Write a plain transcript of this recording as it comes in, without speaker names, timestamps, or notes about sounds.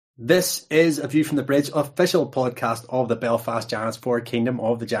This is A View from the Bridge, official podcast of the Belfast Giants for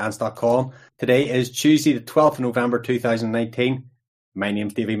kingdomofthegiants.com. Today is Tuesday, the 12th of November 2019. My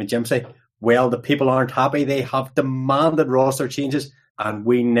name's Davy and Simon. Well, the people aren't happy. They have demanded roster changes, and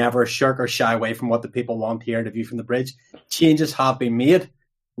we never shirk or shy away from what the people want here at A View from the Bridge. Changes have been made.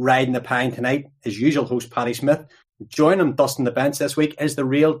 Riding the pine tonight, as usual, host Paddy Smith. Joining him dusting the bench this week is the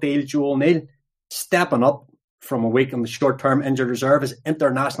real deal Joel Neal. Stepping up from a week on the short-term injured reserve is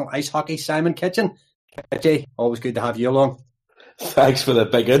international ice hockey Simon Kitchen. Kitchy, always good to have you along. Thanks for the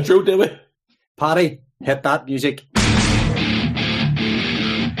big intro, Davey. Paddy, hit that music.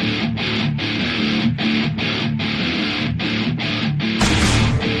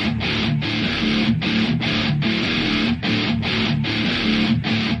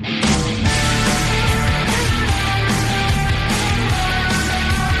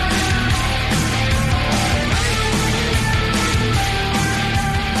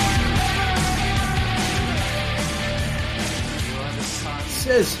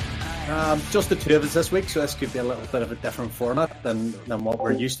 Just the two of us this week, so this could be a little bit of a different format than what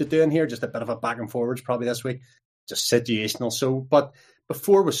we're used to doing here. Just a bit of a back and forwards probably this week, just situational. So, but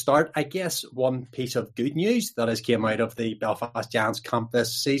before we start, I guess one piece of good news that has came out of the Belfast Giants camp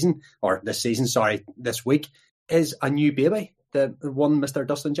this week, is a new baby, the one Mr.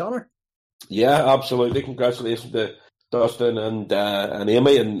 Dustin Johnner. Yeah, absolutely. Congratulations to Dustin and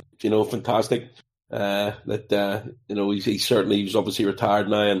Amy, and fantastic. He's obviously retired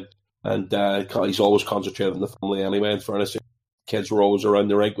now, and he's always concentrated on the family anyway. In fairness, kids were always around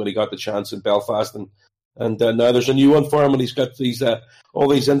the rink when he got the chance in Belfast, and now there's a new one for him, and he's got these all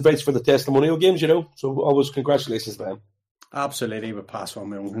these invites for the testimonial games. So always congratulations to him. Absolutely, we pass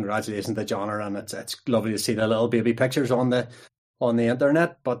on my own congratulations to Johnner, and it's lovely to see the little baby pictures on the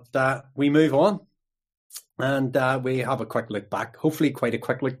internet. But we move on. And we have a quick look back, hopefully quite a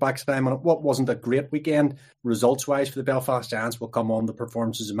quick look back, Simon. What wasn't a great weekend results-wise for the Belfast Giants. We'll come on the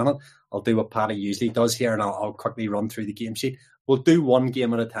performances in a minute. I'll do what Paddy usually does here, and I'll quickly run through the game sheet. We'll do one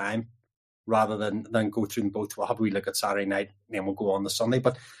game at a time rather than go through them both. We'll have a wee look at Saturday night, and then we'll go on to Sunday.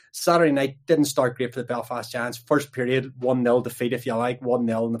 But Saturday night didn't start great for the Belfast Giants. First period, 1-0 defeat, if you like,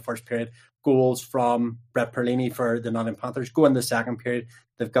 1-0 in the first period. Goals from Brett Perlini for the Nottingham Panthers. Go in the second period,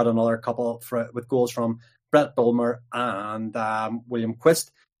 they've got another couple with goals from Brett Bulmer and William Quist.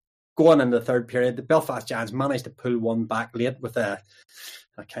 Going in the third period, the Belfast Giants managed to pull one back late with a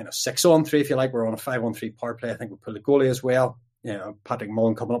kind of 6-on-3, if you like. We're on a 5-on-3 power play. I think we pulled a goalie as well. Patrick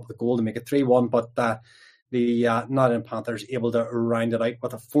Mullen coming up with a goal to make it 3-1. But the Nottingham Panthers able to round it out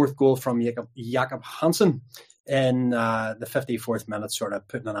with a fourth goal from Jakob Hansen in the 54th minute, sort of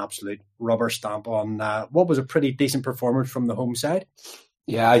putting an absolute rubber stamp on what was a pretty decent performance from the home side.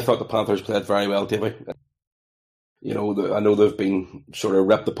 Yeah, I thought the Panthers played very well, David. I know they've been sort of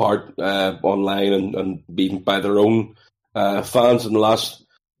ripped apart online and beaten by their own fans in the last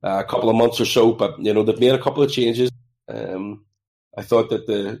couple of months or so, but they've made a couple of changes. I thought that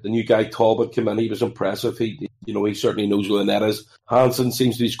the new guy Talbot came in. He was impressive. He certainly knows where the net is. Hansen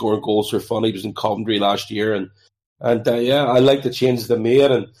seems to be scoring goals for fun. He was in Coventry last year, and I like the changes they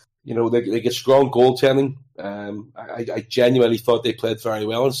made, and they get strong goaltending. I genuinely thought they played very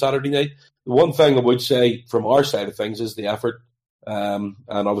well on Saturday night. The one thing I would say from our side of things is the effort, and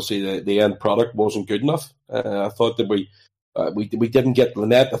obviously the end product wasn't good enough. I thought that we didn't get the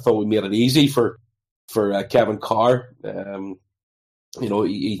net. I thought we made it easy for Kevin Carr.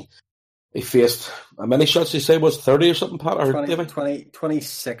 He faced how many shots? Did you say was 30 or something, Pat? Or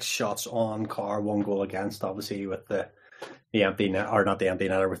 26 shots on Carr, one goal against. Obviously with the empty net, or not the empty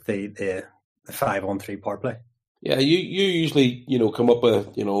netter, with the 5-on-3 power play. Yeah, you usually come up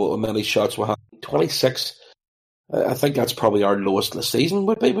with many shots. We'll have 26. I think that's probably our lowest this season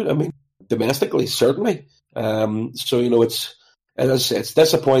would be. I mean, domestically certainly. So it's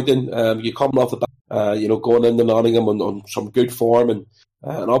disappointing. You coming off the back, going into Nottingham on some good form, and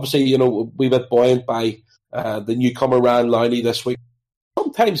obviously we were buoyant by the newcomer Ryan Lowney this week.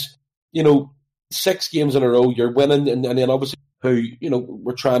 Sometimes 6 games in a row you're winning, and then obviously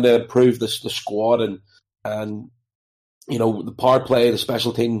we're trying to improve the squad and the power play, the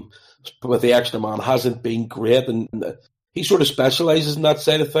special team with the extra man hasn't been great, and he sort of specialises in that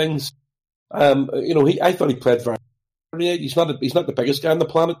side of things. I thought he played very. He's not the biggest guy on the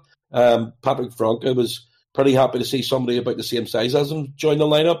planet. Patrick Franca was pretty happy to see somebody about the same size as him join the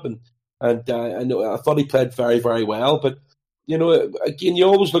lineup, and I thought he played very, very well. But again,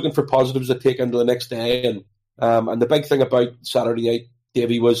 you're always looking for positives to take into the next day, and the big thing about Saturday night,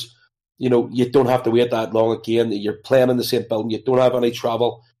 Davey, was you don't have to wait that long again. You're playing in the same building. You don't have any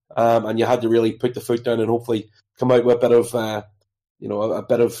travel, and you had to really put the foot down and hopefully come out with a bit of a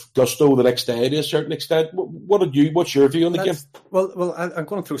bit of gusto the next day to a certain extent. What's your view on the game? Well, I'm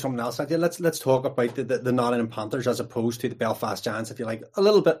going to throw something else at you. Let's talk about the Nottingham Panthers as opposed to the Belfast Giants, if you like. A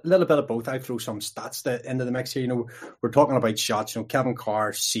little bit of both. I throw some stats into the mix here. We're talking about shots. Kevin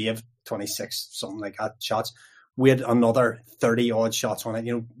Carr saved 26, something like that, shots. We had another 30 odd shots on it.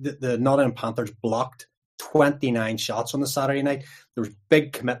 The Nottingham Panthers blocked 29 shots on the Saturday night. There was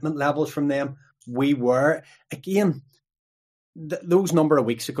big commitment levels from them. We were, again, those number of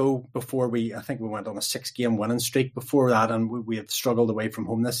weeks ago, before I think we went on a 6-game winning streak before that, and we have struggled away from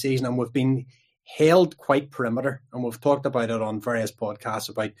home this season, and we've been held quite perimeter, and we've talked about it on various podcasts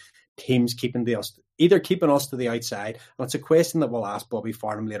about teams either keeping us to the outside, and it's a question that we'll ask Bobby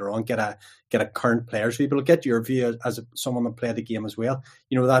Farnham later on, get a current players view, but I'll get your view as someone that played the game as well.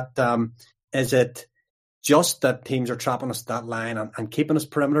 Is it just that teams are trapping us that line and keeping us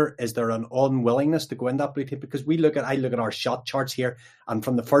perimeter? Is there an unwillingness to go in that blue team? Because I look at our shot charts here, and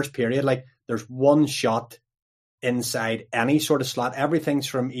from the first period, like, there's one shot inside any sort of slot. Everything's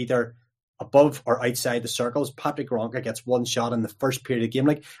from either above or outside the circles. Patrick Ronka gets one shot in the first period of the game.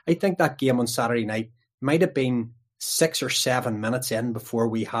 Like, I think that game on Saturday night might have been 6 or 7 minutes in before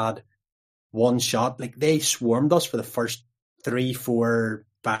we had one shot. Like, they swarmed us for the first 3, 4,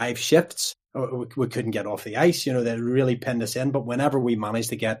 5 shifts. We couldn't get off the ice. They really pinned us in. But whenever we managed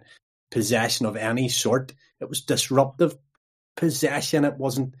to get possession of any sort, it was disruptive possession. It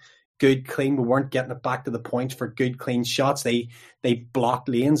wasn't good, clean. We weren't getting it back to the points for good, clean shots. They blocked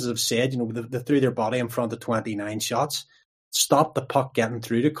lanes, as I've said. They threw their body in front of 29 shots, stopped the puck getting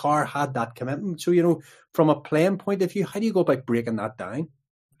through the car, had that commitment. So, from a playing point of view, how do you go about breaking that down?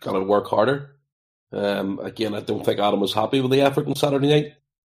 Got to work harder. Again, I don't think Adam was happy with the effort on Saturday night.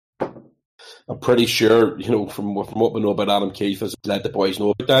 I'm pretty sure, from what we know about Adam Keefe, has let the boys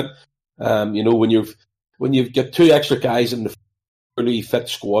know about that. When you've got 2 extra guys in the fully fit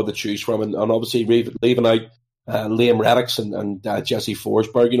squad to choose from, and obviously leaving out Liam Reddicks and Jesse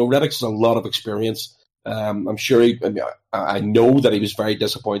Forsberg. Reddicks has a lot of experience. I'm sure I know that he was very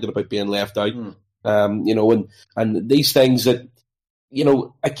disappointed about being left out. And these things that,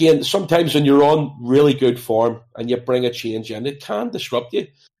 again, sometimes when you're on really good form and you bring a change in, it can disrupt you.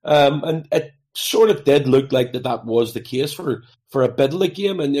 And it sort of did look like that was the case for a bit of the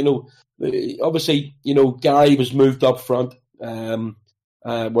game. And, obviously, Gary was moved up front,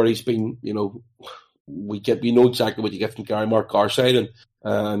 where he's been, we know exactly what you get from Gary Mark Garside.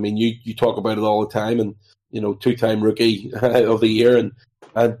 And, you talk about it all the time, and, 2-time rookie of the year. And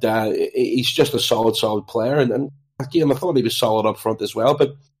he's just a solid player. And again, I thought he was solid up front as well.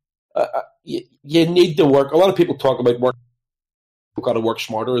 But you need to work. A lot of people talk about work. We've got to work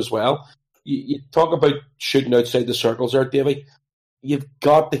smarter as well. You talk about shooting outside the circles there, Davy. You've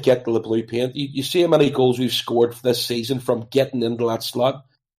got to get to the blue paint. You see how many goals we've scored this season from getting into that slot.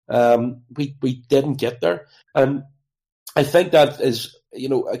 We didn't get there. And I think that is,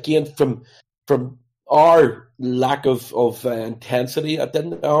 again, from our lack of intensity, I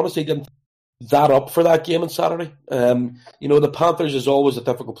honestly didn't that up for that game on Saturday. The Panthers is always a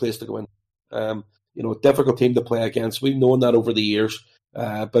difficult place to go in. A difficult team to play against. We've known that over the years.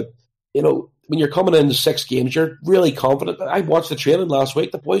 But, when you're coming into 6 games, you're really confident. I watched the training last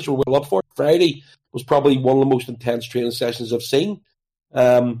week. The boys were well up for it. Friday was probably one of the most intense training sessions I've seen.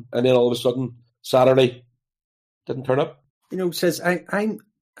 And then all of a sudden, Saturday didn't turn up. Says I'm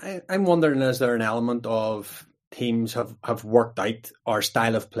wondering, is there an element of teams have worked out our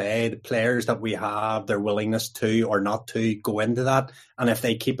style of play, the players that we have, their willingness to or not to go into that, and if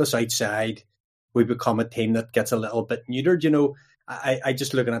they keep us outside, we become a team that gets a little bit neutered. I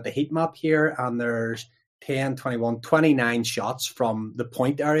just looking at the heat map here, and there's 10, 21, 29 shots from the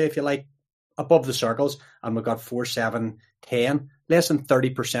point area, if you like, above the circles, and we've got 4, 7, 10. Less than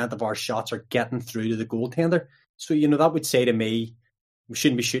 30% of our shots are getting through to the goaltender. So, that would say to me, we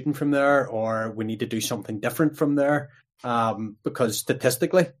shouldn't be shooting from there, or we need to do something different from there. Because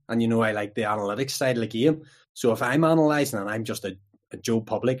statistically, and I like the analytics side of the game. So if I'm analysing, and I'm just a Joe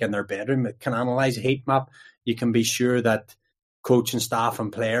Public in their bedroom that can analyse a heat map, you can be sure that coach and staff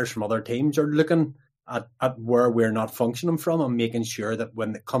and players from other teams are looking at where we're not functioning from and making sure that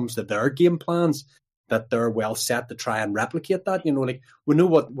when it comes to their game plans, that they're well set to try and replicate that. We know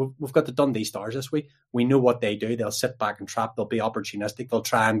what we've got the Dundee Stars this week. We know what they do. They'll sit back and trap. They'll be opportunistic. They'll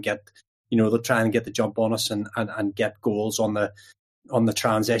try and get the jump on us and get goals on the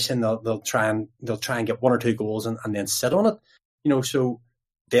transition. They'll try and get 1 or 2 goals and then sit on it. So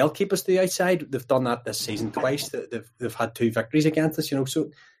they'll keep us to the outside. They've done that this season twice. They've had 2 victories against us.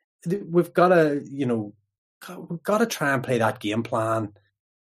 So we've got to try and play that game plan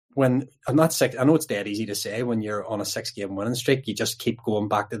when I'm not six, I know it's dead easy to say when you're on a 6-game winning streak, you just keep going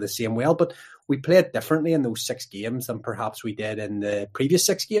back to the same well. But we played differently in those 6 games than perhaps we did in the previous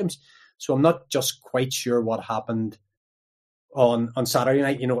 6 games. So I'm not just quite sure what happened on Saturday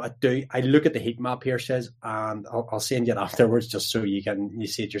night. I look at the heat map here, says, and I'll send you it afterwards just so you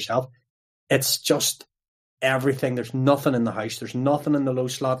see it yourself. It's just everything. There's nothing in the house. There's nothing in the low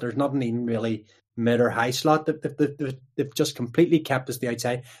slot. There's nothing even really mid or high slot. They've just completely kept us the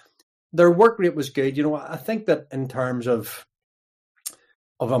outside. Their work rate was good. I think that in terms of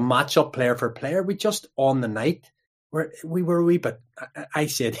a matchup player for player, we just on the night we were a wee bit.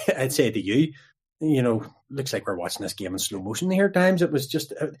 I'd say to you, looks like we're watching this game in slow motion here. Times it was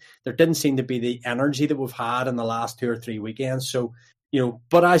just there didn't seem to be the energy that we've had in the last 2 or 3 weekends. So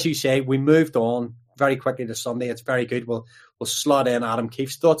but as you say, we moved on very quickly to Sunday. It's very good. We'll slot in Adam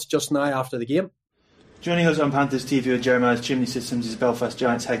Keefe's thoughts just now after the game. Joining us on Panthers TV with Jeremiah's Chimney Systems is Belfast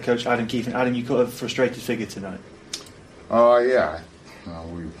Giants head coach Adam Keefe. And Adam, you got a frustrated figure tonight. Yeah.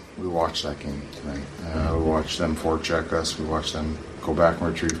 We watched that game tonight. We watched them forecheck us. We watched them go back and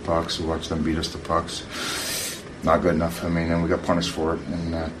retrieve pucks. We watched them beat us to pucks. Not good enough. And we got punished for it.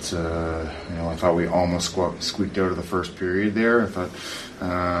 And that, I thought we almost squeaked out of the first period there. I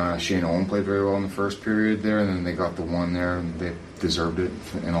thought Shane Owen played very well in the first period there, and then they got the one there, and they deserved it,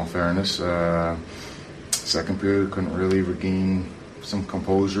 in all fairness. Second period, we couldn't really regain some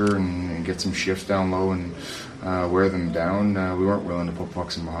composure and get some shifts down low and wear them down. We weren't willing to put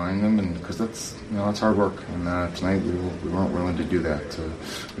pucks in behind them, and because that's hard work. And tonight we weren't willing to do that.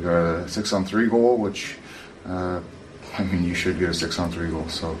 We got a 6-on-3 goal, which you should get a 6-on-3 goal.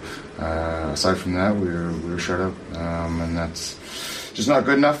 So aside from that, we were shut out, and that's just not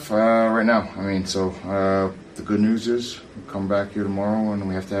good enough right now. The good news is we come back here tomorrow and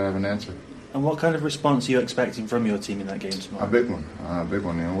we have to have an answer. And what kind of response are you expecting from your team in that game tomorrow? A big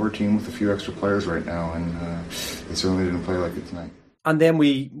one. We're a team with a few extra players right now, and they certainly didn't play like it tonight. And then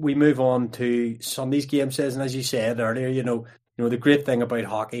we move on to Sunday's game, says, and as you said earlier, the great thing about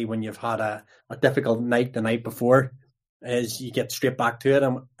hockey when you've had a difficult night the night before is you get straight back to it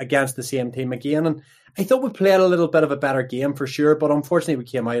against the same team again. And I thought we played a little bit of a better game for sure, but unfortunately we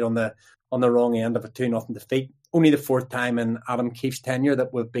came out on the wrong end of a 2-0 defeat. Only the 4th time in Adam Keefe's tenure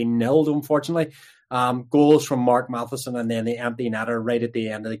that we've been nilled, unfortunately. Goals from Mark Matheson and then the empty netter right at the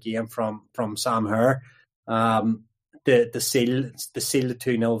end of the game from Sam Herr. The seal the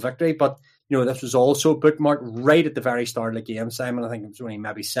 2-0 victory. But, this was also bookmarked right at the very start of the game, Simon. I think it was only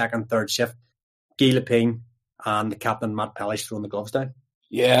maybe second, third shift. Guy Lepine and the captain, Matt Pellish, throwing the gloves down.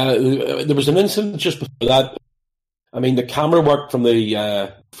 Yeah, there was an incident just before that. The camera work from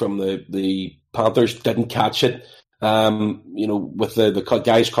the Panthers didn't catch it. With the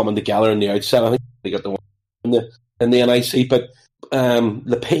guys coming together on the outside, I think they got the one in the NIC. But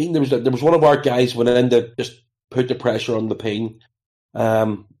Lepine, there was one of our guys went in to just put the pressure on Lepine.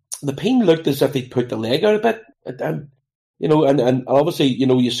 Lepine looked as if he'd put the leg out a bit, and obviously,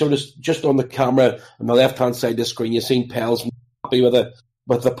 you sort of just on the camera on the left hand side of the screen, you seen Pell's happy with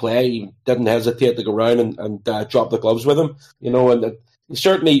the play. He didn't hesitate to go around and drop the gloves with him, and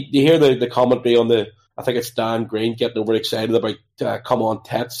certainly you hear the commentary on I think it's Dan Green getting overexcited about come on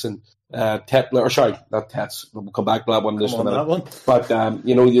Tets and not Tets. We'll come back to that one in just a minute. But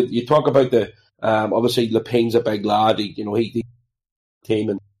you talk about obviously Lepine's a big lad. He team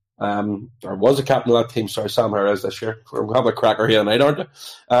and or was a captain of that team. Sorry, Sam Herr is this year. We're having a cracker here tonight, aren't we?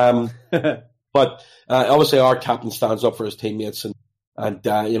 But obviously our captain stands up for his teammates and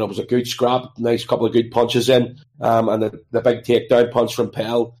it was a good scrap, nice couple of good punches in, and the big takedown punch from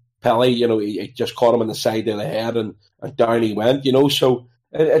Pelly, he just caught him on the side of the head and down he went, so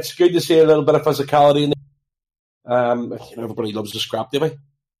it's good to see a little bit of physicality in there. Everybody loves the scrap, do they?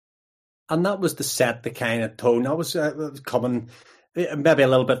 And that was to set the kind of tone. That was coming maybe a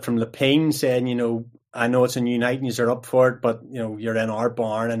little bit from Lepine saying, I know it's a new night and you're up for it, but, you're in our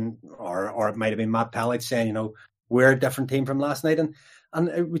barn, or it might have been Matt Pellich saying, we're a different team from last night.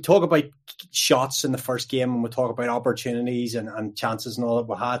 And we talk about shots in the first game and we talk about opportunities and chances and all that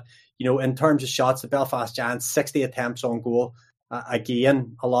we had. In terms of shots, the Belfast Giants, 60 attempts on goal.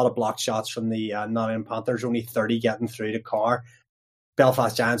 Again, a lot of blocked shots from the Nottingham Panthers, only 30 getting through the car.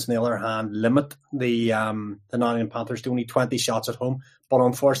 Belfast Giants, on the other hand, limit the Nottingham Panthers to only 20 shots at home. But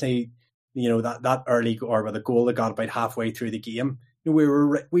unfortunately, that early or with a goal that got about halfway through the game, we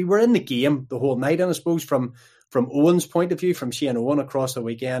were in the game the whole night. And I suppose from Owen's point of view, from Shane Owen across the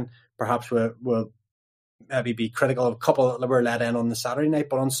weekend, perhaps we'll maybe be critical of a couple that were let in on the Saturday night,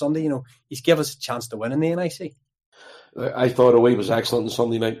 but on Sunday, he's given us a chance to win in the NIC. I thought Owen was excellent on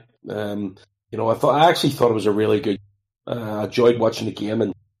Sunday night. I actually thought it was a really good. I enjoyed watching the game,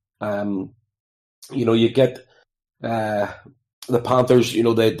 and You get the Panthers,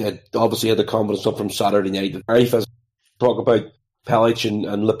 they obviously had the confidence up from Saturday night. Very physical. Talk about Pelic and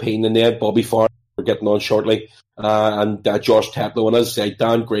Lepine, and they had Bobby Farnham getting on shortly, and Josh Tetlow. And as I say,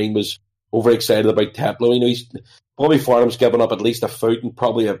 Dan Green was overexcited about Tetlow. Bobby Farnham's given up at least a foot and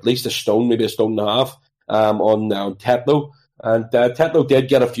probably at least a stone, maybe a stone and a half, on Tetlow. And Tetlow did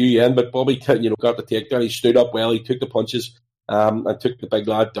get a few in, but Bobby, got the takedown. He stood up well. He took the punches and took the big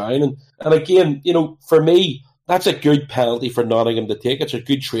lad down. And again, for me, that's a good penalty for Nottingham to take. It's a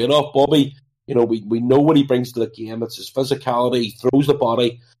good trade-off. Bobby, we know what he brings to the game. It's his physicality. He throws the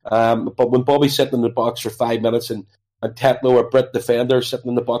body. But when Bobby's sitting in the box for 5 minutes and Tetlow, a Brit defender, sitting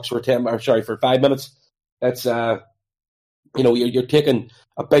in the box for 5 minutes, it's you're taking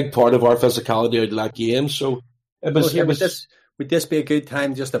a big part of our physicality out of that game. So would this be a good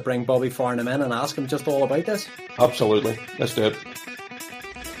time just to bring Bobby Farnham in and ask him just all about this? Absolutely. Let's do it.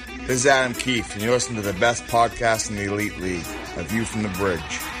 This is Adam Keefe, and you're listening to the best podcast in the Elite League, A View from the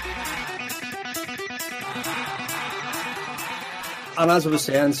Bridge. And as I was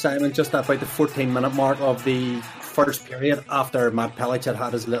saying, Simon, just about the 14-minute mark of the first period, after Matt Pelic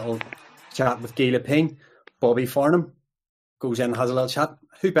had his little chat with Guy Lepine, Bobby Farnham goes in and has a little chat.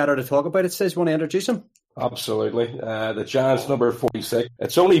 Who better to talk about it? Says, want to introduce him? Absolutely. The Giants number 46.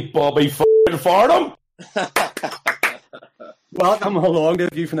 It's only Bobby Farnham. Welcome along to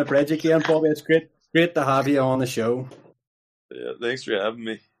View from the Bridge again, Bobby. It's great to have you on the show. Yeah, thanks for having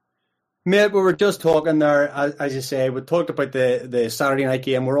me. Mate, we were just talking there, as you say, we talked about the Saturday night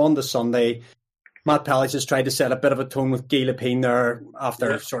game. We're on the Sunday. Matt Pelic has tried to set a bit of a tone with Guy Lepine there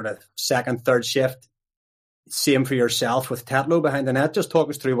after sort of second, third shift. Same for yourself with Tetlow behind the net. Just talk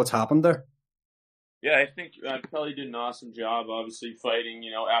us through what's happened there. Yeah, I think Pelic did an awesome job, obviously, fighting.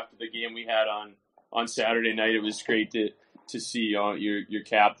 After the game we had on Saturday night, it was great to see your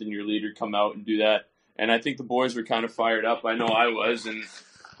captain, your leader come out and do that. And I think the boys were kind of fired up. I know I was. And,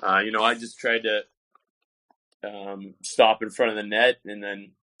 I just tried to stop in front of the net. And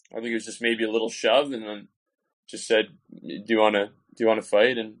then I think it was just maybe a little shove. And then just said, do you want to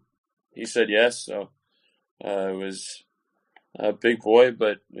fight? And he said yes. So it was a big boy,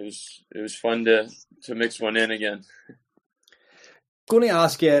 but it was fun to mix one in again. Going to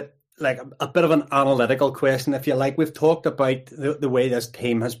ask you like a bit of an analytical question, if you like. We've talked about the way this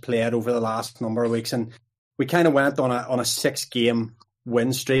team has played over the last number of weeks, and we kind of went on a 6-game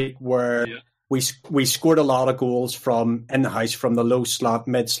win streak where we scored a lot of goals from in the house, from the low slot,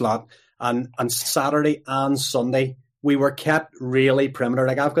 mid slot, and Saturday and Sunday we were kept really perimeter.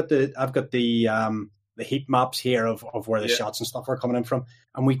 Like I've got the heat maps here of where the shots and stuff are coming in from,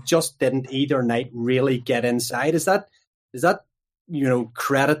 and we just didn't either night really get inside. Is that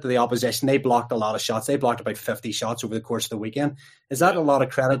credit to the opposition? They blocked a lot of shots. They blocked about 50 shots over the course of the weekend. Is that a lot of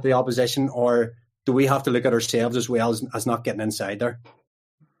credit to the opposition, or do we have to look at ourselves as well as not getting inside there?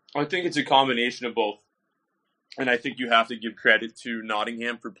 I think it's a combination of both. And I think you have to give credit to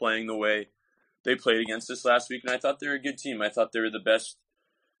Nottingham for playing the way they played against us last week. And I thought they were a good team. I thought they were the best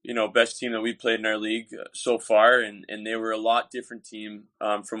team that we played in our league so far. And they were a lot different team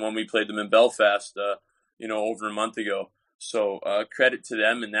from when we played them in Belfast, over a month ago. So credit to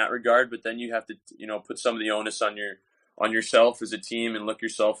them in that regard. But then you have to, put some of the onus on yourself as a team and look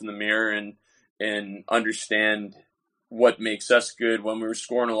yourself in the mirror and understand what makes us good. When we were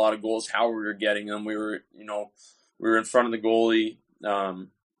scoring a lot of goals, how we were getting them. We were in front of the goalie,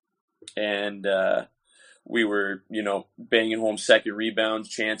 and we were, banging home second rebounds,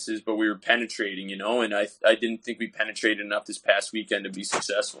 chances, but we were penetrating, and I didn't think we penetrated enough this past weekend to be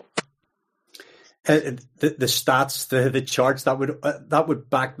successful. The stats, the charts that would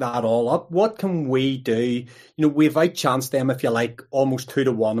back that all up. What can we do? We've outchanced them, if you like, almost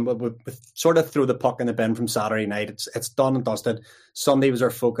 2-1. But we sort of threw the puck in the bin from Saturday night. It's done and dusted. Sunday was our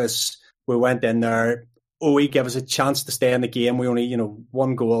focus. We went in there. OE gave us a chance to stay in the game. We only,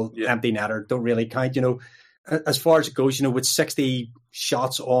 one goal, empty netter, don't really count. As far as it goes, with 60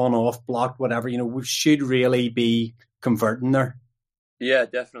 shots on, off, blocked, whatever, we should really be converting there. Yeah,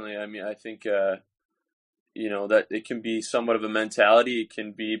 definitely. I mean, I think, that it can be somewhat of a mentality. It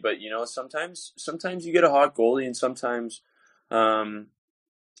can be, but, sometimes you get a hot goalie and sometimes the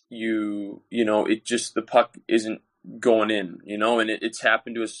puck isn't going in, and it's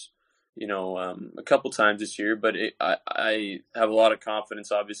happened to us, a couple times this year, but I have a lot of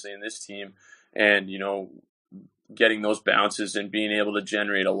confidence, obviously, in this team and, getting those bounces and being able to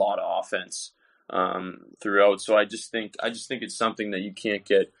generate a lot of offense throughout. So I just think it's something that you can't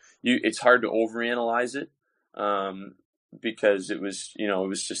get. It's hard to overanalyze it because it was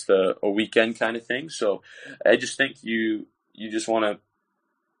just a weekend kind of thing. So I just think you just want to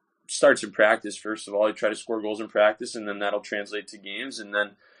starts in practice. First of all, you try to score goals in practice, and then that'll translate to games, and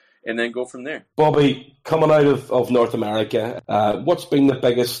then go from there. Bobby, coming out of North America, what's been the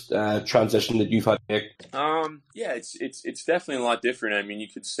biggest transition that you've had to make? Yeah, it's definitely a lot different. I mean, you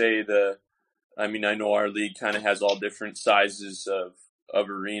could say I know our league kind of has all different sizes of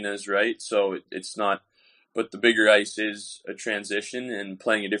arenas, right? So it's not, but the bigger ice is a transition and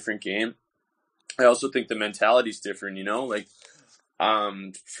playing a different game. I also think the mentality's different, like,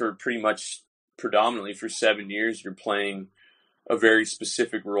 for pretty much predominantly for 7 years, you're playing a very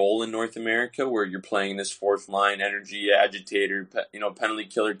specific role in North America where you're playing this fourth line energy agitator, penalty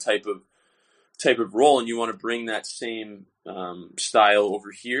killer type of role, and you want to bring that same style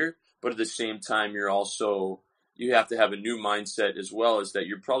over here. But at the same time, you have to have a new mindset as well, as that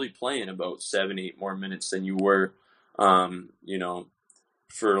you're probably playing about 7-8 more minutes than you were,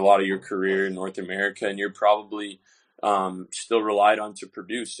 for a lot of your career in North America, and you're probably still relied on to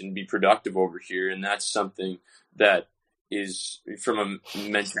produce and be productive over here. And that's something that is, from a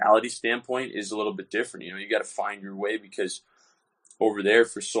mentality standpoint, is a little bit different. You got to find your way, because over there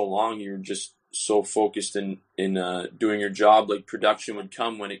for so long, you're just so focused in doing your job. Like, production would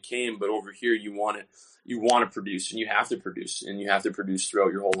come when it came, but over here you want to produce, and you have to produce, and you have to produce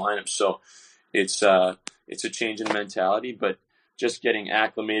throughout your whole lineup. So it's a change in mentality, but just getting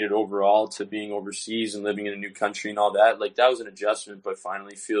acclimated overall to being overseas and living in a new country and all that, like, that was an adjustment, but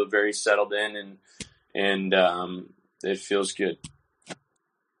finally feel very settled in, and it feels good.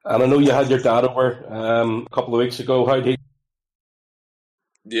 And I know you had your dad over a couple of weeks ago. How did he?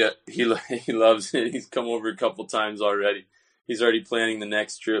 Yeah, he loves it. He's come over a couple times already. He's already planning the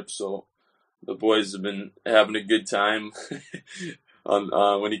next trip, so the boys have been having a good time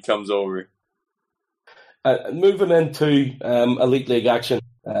on when he comes over. Moving into Elite League action,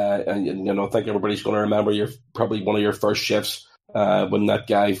 and I think everybody's going to remember you're probably one of your first shifts when that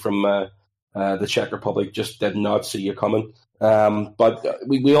guy from the Czech Republic just did not see you coming. But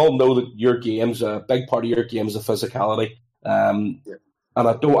we all know that your games, a big part of your game is the physicality. And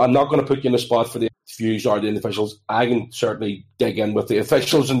I'm not going to put you in the spot for the views or the officials. I can certainly dig in with the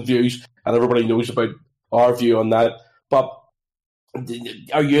officials and views, and everybody knows about our view on that. But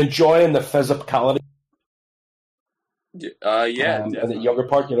are you enjoying the physicality? Yeah, and the younger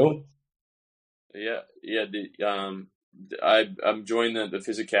part, Yeah. I'm enjoying the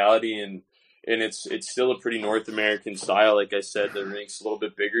physicality, and it's still a pretty North American style. Like I said, the rink's a little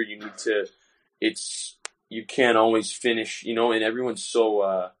bit bigger. You can't always finish, and everyone's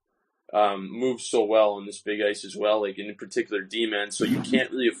so moves so well on this big ice as well, like in particular D-man. So you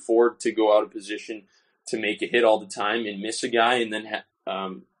can't really afford to go out of position to make a hit all the time and miss a guy and then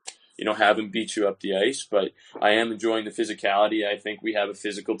have him beat you up the ice. But I am enjoying the physicality. I think we have a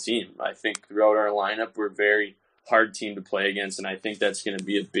physical team. I think throughout our lineup, we're a very hard team to play against, and I think that's going to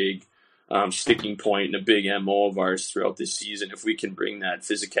be a big sticking point and a big MO of ours throughout this season. If we can bring that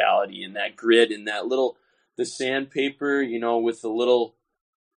physicality and that grit and that the sandpaper, with a little,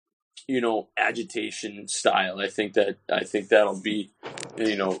 agitation style, I think that'll be,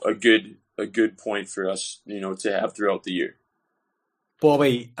 a good point for us, to have throughout the year.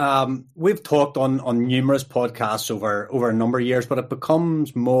 Bobby, we've talked on numerous podcasts over a number of years, but it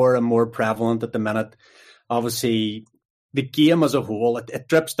becomes more and more prevalent at the minute. Obviously, the game as a whole, it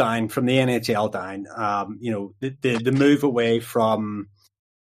drips down from the NHL down. The move away from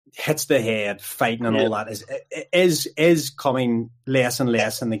hits the head, fighting and all that is coming less and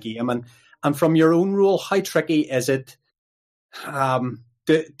less in the game. And from your own rule, how tricky is it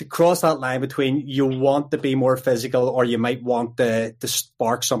to cross that line between you want to be more physical or you might want to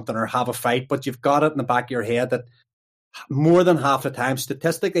spark something or have a fight, but you've got it in the back of your head that more than half the time,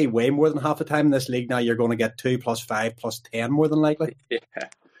 statistically way more than half the time in this league now, you're going to get 2 + 5 + 10 more than likely? Yeah,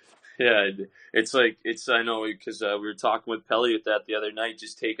 I know, because we were talking with Pelly with that the other night,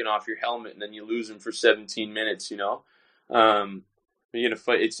 just taking off your helmet and then you lose him for 17 minutes, You're gonna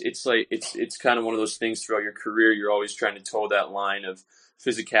fight. It's kind of one of those things throughout your career. You're always trying to toe that line of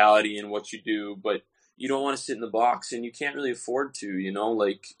physicality and what you do, but you don't want to sit in the box, and you can't really afford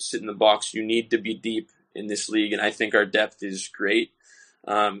to. Sit in the box. You need to be deep in this league, and I think our depth is great.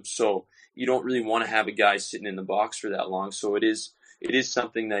 So you don't really want to have a guy sitting in the box for that long. So it is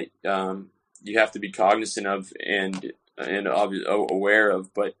something that you have to be cognizant of and aware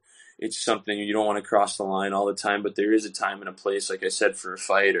of, but it's something you don't want to cross the line all the time. But there is a time and a place, like I said, for a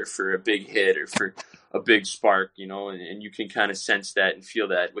fight or for a big hit or for a big spark, and you can kind of sense that and feel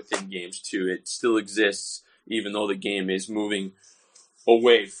that within games too. It still exists, even though the game is moving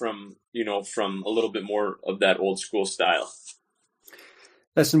away from a little bit more of that old school style.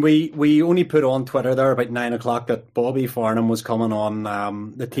 Listen, we only put on Twitter there about 9 o'clock that Bobby Farnham was coming on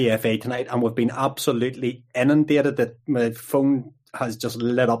the TFA tonight, and we've been absolutely inundated. That my phone has just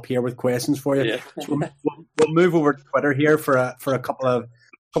lit up here with questions for you. Yeah. So we'll move over to Twitter here for a couple of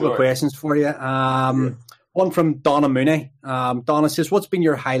questions for you. One from Donna Mooney. Donna says, "What's been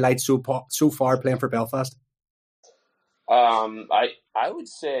your highlight so far playing for Belfast?" I would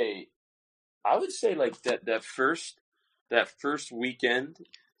say like that first weekend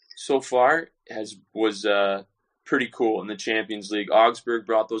so far was pretty cool in the Champions League. Augsburg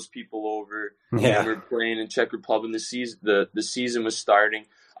brought those people over. Yeah. And we were playing in Czech Republic. The season was starting.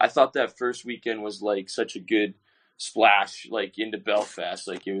 I thought that first weekend was like such a good splash like into Belfast.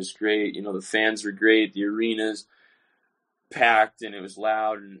 Like it was great. You know, the fans were great. The arena's packed and it was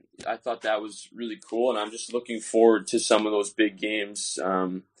loud, and I thought that was really cool. And I'm just looking forward to some of those big games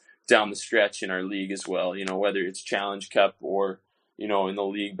down the stretch in our league as well, you know, whether it's Challenge Cup or, you know, in the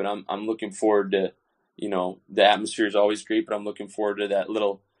league. But I'm looking forward to, you know, the atmosphere is always great, but I'm looking forward to that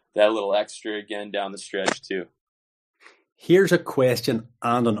little extra again down the stretch too. Here's a question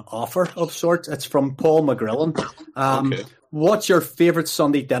and an offer of sorts. It's from Paul McGrillen. Okay. What's your favourite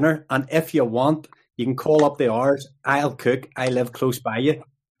Sunday dinner? And if you want, you can call up the hours. I'll cook. I live close by you.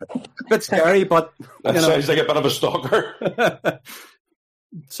 A bit scary, but that sounds like a bit of a stalker.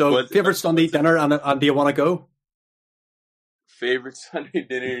 So, favorite Sunday dinner, and do you want to go? Favorite Sunday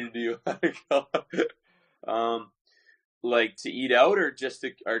dinner, do you want to go? Like to eat out or just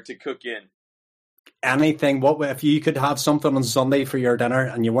to cook in? Anything. What if you could have something on Sunday for your dinner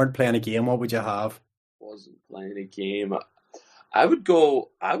and you weren't playing a game? What would you have? Wasn't playing a game. I would go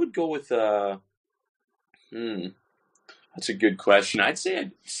with That's a good question. I'd say a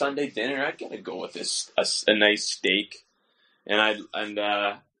Sunday dinner. I'd gotta go with a nice steak. And I'd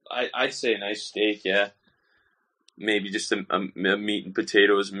say a nice steak, yeah. Maybe just a meat and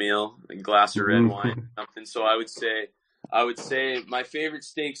potatoes meal, a glass of red wine, something. So I would say my favorite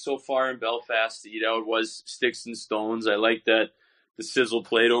steak so far in Belfast to eat out was Sticks and Stones. I like the sizzle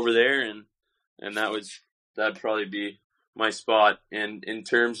plate over there, and that'd probably be my spot. And in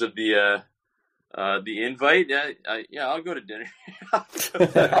terms of the invite, I'll go to dinner.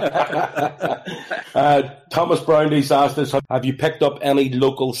 Thomas Brownlee's asked us, have you picked up any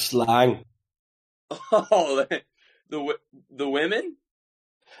local slang? Oh, the women?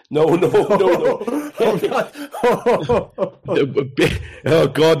 No. Oh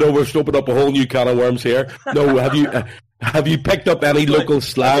God, no! We're opening up a whole new can of worms here. No, have you picked up any local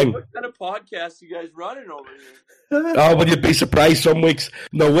slang? What kind of podcast you guys running over here? Oh, well, you'd be surprised some weeks.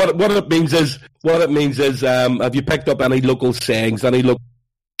 No, what it means is, have you picked up any local sayings, any local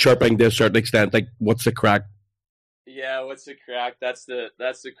chirping to a certain extent? Like, what's the crack? Yeah, what's the crack? That's the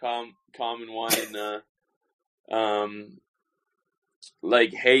common one. And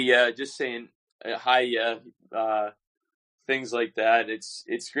like, hey, yeah, just saying hi, yeah, things like that.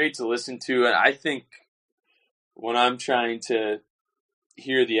 It's great to listen to, and I think when I'm trying to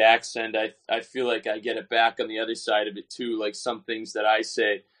hear the accent, I feel like I get it back on the other side of it too. Like some things that I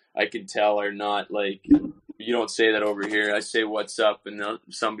say, I can tell are not like, you don't say that over here. I say what's up, and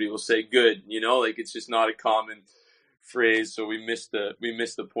somebody will say good. You know, like it's just not a common phrase. So we missed the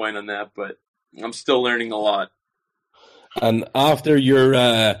point on that. But I'm still learning a lot. And after your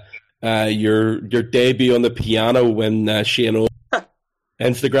debut on the piano when Shane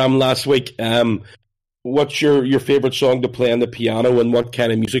Instagram last week, what's your favorite song to play on the piano, and what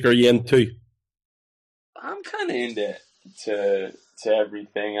kind of music are you into? I'm kind of into to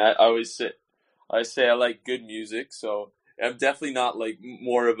everything. I always say I like good music, so I'm definitely not like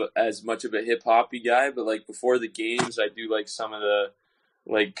as much of a hip hoppy guy. But like before the games, I do like some of the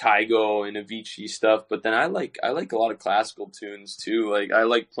like Kygo and Avicii stuff. But then I like a lot of classical tunes too. Like I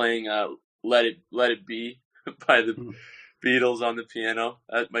like playing "Let It Be" by the Beatles on the piano.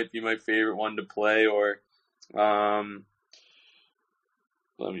 That might be my favorite one to play. Or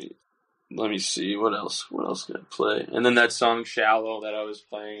let me see what else can I play. And then that song "Shallow" that I was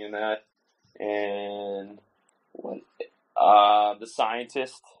playing in that, and what "The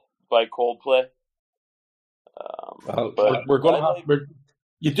Scientist" by Coldplay.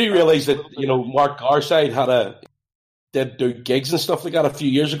 You do realize that Mark Garside did do gigs and stuff like that a few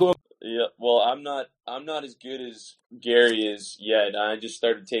years ago. Yeah, well, I'm not as good as Gary is yet. I just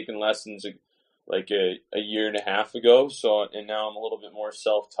started taking lessons like a year and a half ago. And now I'm a little bit more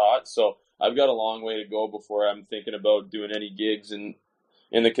self-taught. So I've got a long way to go before I'm thinking about doing any gigs in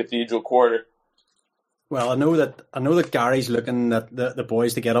the Cathedral Quarter. Well, I know that Gary's looking at the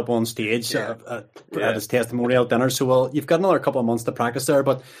boys to get up on stage at his testimonial dinner. So you've got another couple of months to practice there.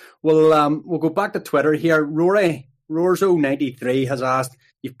 But we'll go back to Twitter here. Rory Rorzo93 has asked,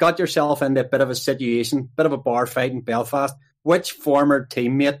 you've got yourself into a bit of a situation, bit of a bar fight in Belfast. Which former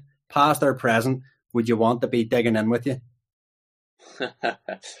teammate, past or present, would you want to be digging in with you?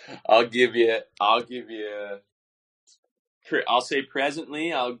 I'll say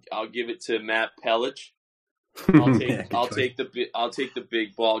presently. I'll give it to Matt Pellich. I'll take the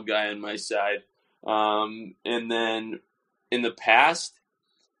big bald guy on my side. And then in the past,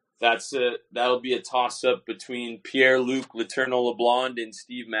 that'll be a toss up between Pierre-Luc Letourneau-Leblond and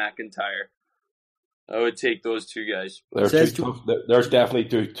Steve McIntyre. I would take those two guys. There's definitely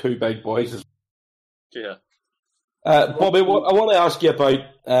two big boys. Yeah. Bobby, I want to ask you about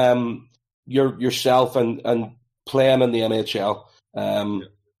yourself and playing in the NHL.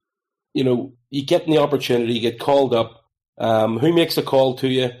 You get the opportunity, you get called up. Who makes a call to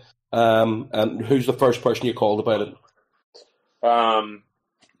you, and who's the first person you called about it?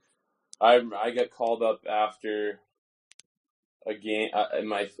 I got called up after a game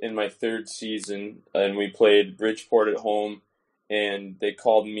in my third season, and we played Bridgeport at home, and they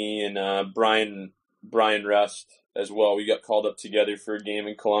called me and Brian Rust as well. We got called up together for a game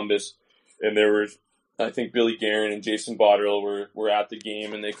in Columbus, and there were, I think, Billy Guerin and Jason Botterill were at the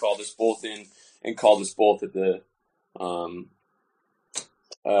game, and they called us both in and called us both at the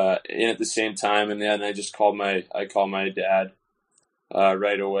in at the same time. And then I called my dad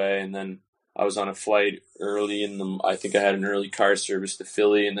right away, and then I was on a flight early I think I had an early car service to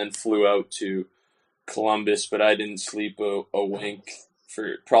Philly, and then flew out to Columbus, but I didn't sleep a wink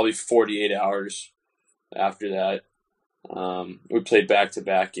for probably 48 hours after that. We played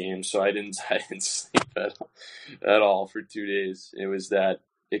back-to-back games, so I didn't sleep at all for 2 days. It was that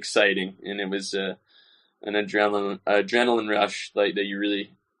exciting, and it was an adrenaline rush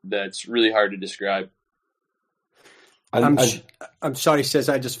that's really hard to describe. I'm sorry, Sis,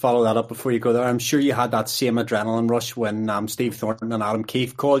 I just follow that up before you go there. I'm sure you had that same adrenaline rush when Steve Thornton and Adam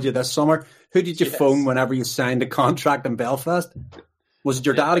Keefe called you this summer. Who did you phone whenever you signed a contract in Belfast? Was it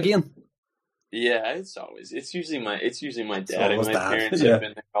your dad again? Yeah, it's usually my dad. And my parents have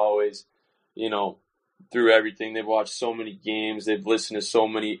been there always, through everything. They've watched so many games. They've listened to so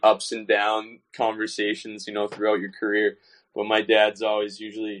many ups and down conversations, throughout your career. But my dad's always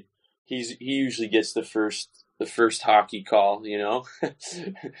he usually gets the first hockey call, and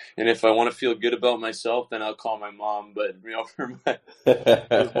if I want to feel good about myself, then I'll call my mom. But for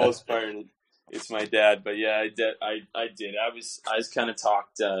the most part, it's my dad. But yeah, I did. I was kind of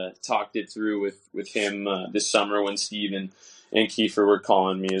talked it through with him this summer when Steve and Kiefer were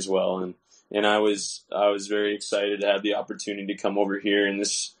calling me as well, and I was very excited to have the opportunity to come over here, and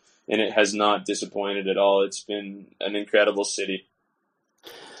it has not disappointed at all. It's been an incredible city.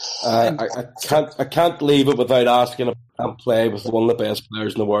 I can't leave it without asking if I can play with one of the best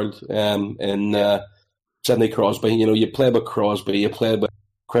players in the world, in Sidney Crosby. You play with Crosby, you play with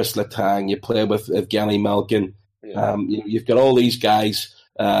Chris Letang, you play with Evgeny Malkin. Yeah. You've got all these guys,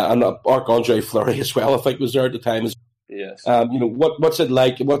 and Marc-Andre Fleury as well, I think, was there at the time. Yes. What's it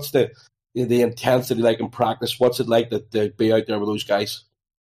like? What's the intensity like in practice? What's it like to be out there with those guys?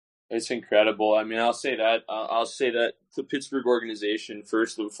 It's incredible. I mean, I'll say that the Pittsburgh organization,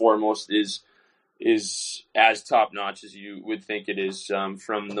 first and foremost, is as top notch as you would think it is,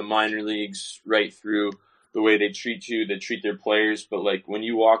 from the minor leagues right through the way they treat you, they treat their players. But like when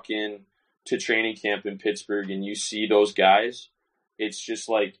you walk in to training camp in Pittsburgh and you see those guys, it's just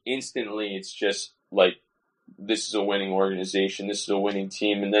like instantly, it's just like, this is a winning organization, this is a winning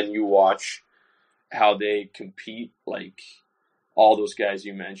team. And then you watch how they compete, like all those guys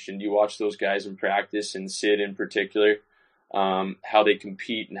you mentioned. You watch those guys in practice, and Sid in particular, how they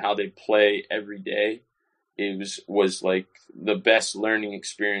compete and how they play every day. It was like the best learning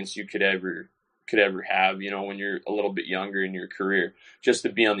experience you could ever have, when you're a little bit younger in your career. Just to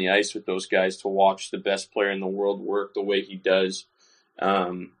be on the ice with those guys, to watch the best player in the world work the way he does,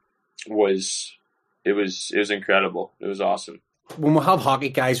 was incredible. It was awesome. When we have hockey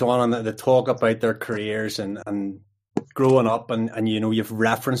guys on and they talk about their careers and growing up, and you've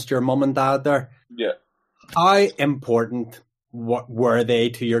referenced your mum and dad there. Yeah. How important were they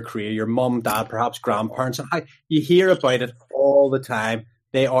to your career? Your mum, dad, perhaps grandparents, and how you hear about it all the time.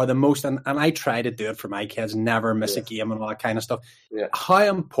 They are the most, and I try to do it for my kids, never miss a game and all that kind of stuff. Yeah. How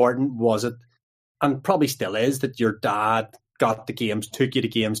important was it, and probably still is, that your dad got the games, took you to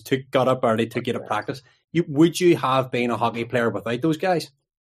games, got up early, took you to practice? Would you have been a hockey player without those guys?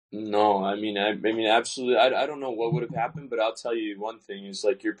 No, I mean, absolutely. I don't know what would have happened, but I'll tell you one thing is,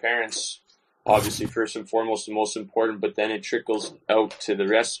 like, your parents, obviously first and foremost, the most important, but then it trickles out to the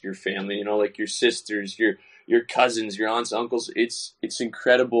rest of your family. Like your sisters, your cousins, your aunts, uncles. It's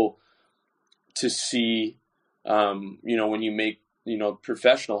incredible to see when you make,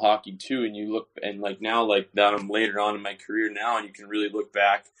 professional hockey too, and you look, and like now, like that I'm later on in my career now, and you can really look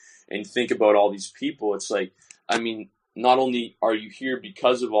back and think about all these people. It's like, I mean, not only are you here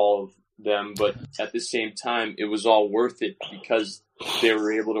because of all of them, but at the same time, it was all worth it because they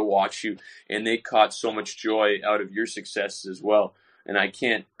were able to watch you and they caught so much joy out of your successes as well. And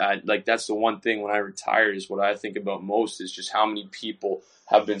that's the one thing when I retire is what I think about most is just how many people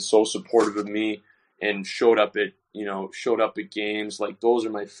have been so supportive of me and showed up at games. Like, those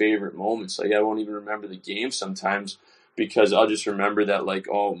are my favorite moments. Like, I won't even remember the game sometimes because I'll just remember that, like,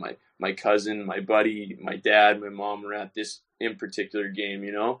 oh, my cousin, my buddy, my dad, my mom were at this in particular game,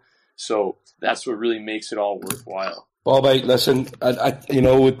 So that's what really makes it all worthwhile. Bobby, listen, I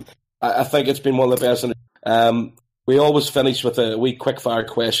think it's been one of the best. We always finish with a wee quick-fire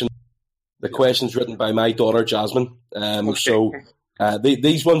question. The question's written by my daughter, Jasmine. Okay. So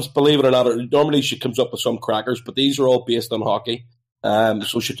these ones, believe it or not, normally she comes up with some crackers, but these are all based on hockey.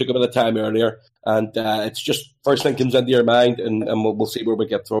 So she took a bit of time earlier, and it's just first thing comes into your mind, and we'll see where we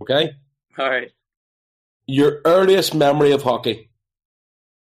get to, okay? All right. Your earliest memory of hockey?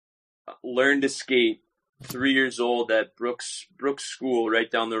 Learned to skate 3 years old at Brooks School right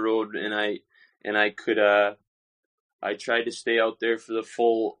down the road, and I tried to stay out there for the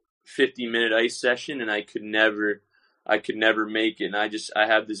full 50-minute ice session, and I could never make it. And I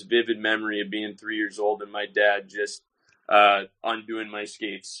have this vivid memory of being 3 years old and my dad just undoing my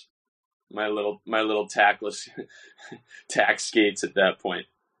skates, my little tackless tack skates at that point.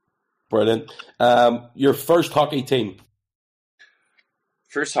 Brilliant. Your first hockey team?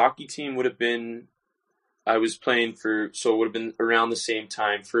 First hockey team would have been, I was playing so it would have been around the same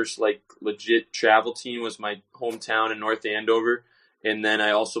time. First, like, legit travel team was my hometown in North Andover. And then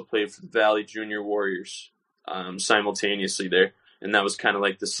I also played for the Valley Junior Warriors simultaneously there. And that was kind of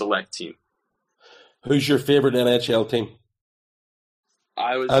like the select team. Who's your favorite NHL team?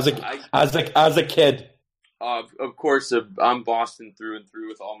 As a kid. Of course, I'm Boston through and through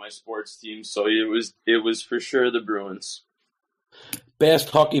with all my sports teams. So it was for sure the Bruins. Best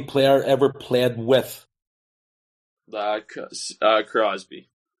hockey player ever played with? Crosby.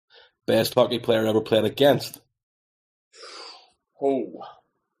 Best hockey player ever played against? Oh.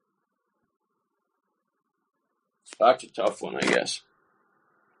 That's a tough one, I guess.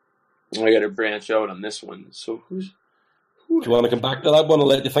 I got to branch out on this one. So who? Do you want to come back to that one and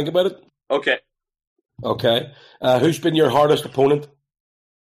let you think about it? Okay. Okay. Who's been your hardest opponent?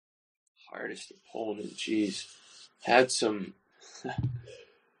 Hardest opponent? Jeez. Had some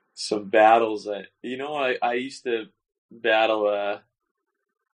battles. I used to battle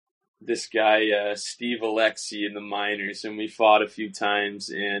this guy Steve Alexi in the minors, and we fought a few times.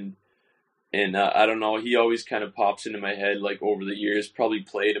 And I don't know. He always kind of pops into my head. Like, over the years, probably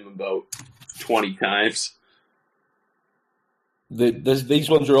played him about 20 times. These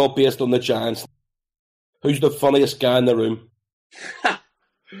ones are all based on the Giants. Who's the funniest guy in the room?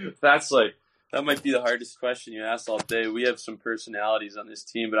 That might be the hardest question you asked all day. We have some personalities on this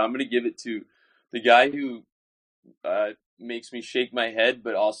team, but I'm going to give it to the guy who makes me shake my head,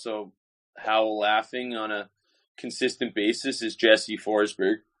 but also howl laughing on a consistent basis is Jesse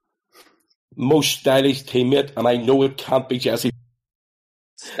Forsberg. Most stylish teammate, and I know it can't be Jesse.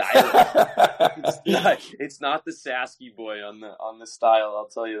 Stylish. It's not the Sasky boy on the style, I'll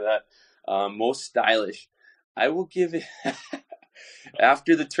tell you that. Most stylish. I will give it...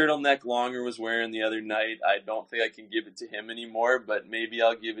 After the turtleneck Longer was wearing the other night, I don't think I can give it to him anymore, but maybe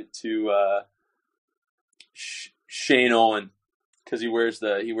I'll give it to Shane Owen, because he wears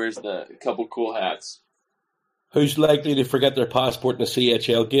the couple cool hats. Who's likely to forget their passport in a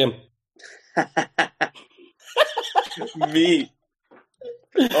CHL game? Me.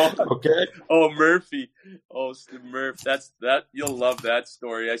 Oh, okay. Oh, Murphy. Oh, Murph. That you'll love that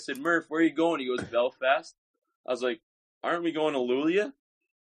story. I said, Murph, where are you going? He goes, Belfast. I was like, aren't we going to Luleå?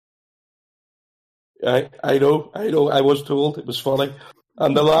 I know. I was told. It was funny.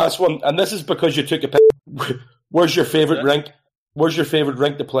 And the last one, and this is because you took a pic. Where's your favorite rink? Where's your favorite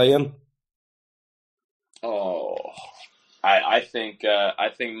rink to play in? Oh, I think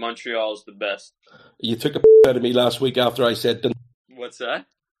Montreal is the best. You took a pic out of me last week after I said. What's that?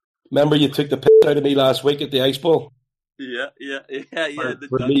 Remember, you took the pic out of me last week at the Ice Bowl. Yeah. The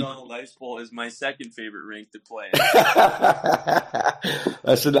Dundonald Ice Bowl is my second favorite rink to play.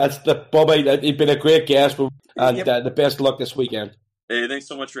 Listen, that's the Bobby. You've been a great guest, and the best of luck this weekend. Hey, thanks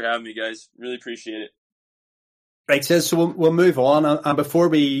so much for having me, guys. Really appreciate it. Right, so we'll move on. And before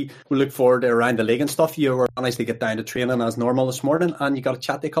we look forward to around the league and stuff, you were managed to get down to training as normal this morning, and you got to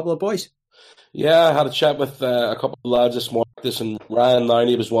chat to a couple of boys. Yeah, I had a chat with a couple of lads this morning, and Ryan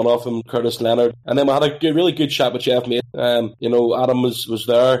Lowney was one of them, Curtis Leonard, and then we had a really good chat with Jeff Mason. Adam was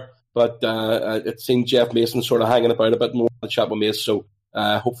there, but it seemed Jeff Mason sort of hanging about a bit more to chat with Mason, so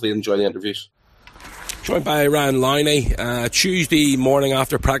hopefully enjoy the interviews. Joined by Ryan Lowney, Tuesday morning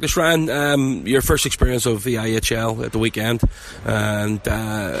after practice. Ryan, your first experience of the EIHL at the weekend, and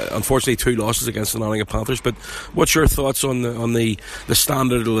unfortunately 2 losses against the Nottingham Panthers. But what's your thoughts on the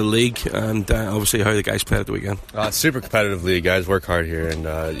standard of the league, and obviously how the guys played at the weekend? Super competitive league. Guys work hard here,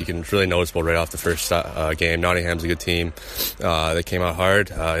 and you can really noticeable right off the first game. Nottingham's a good team. They came out hard.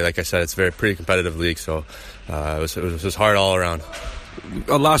 Like I said, it's a pretty competitive league, so it was hard all around.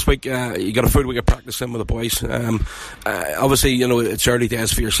 Last week you got a full week of practice in with the boys. Obviously, it's early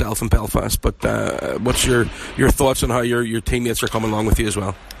days for yourself in Belfast, but what's your thoughts on how your teammates are coming along with you as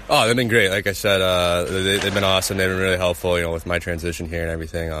well? Oh, they've been great. Like I said, they've been awesome. They've been really helpful, with my transition here and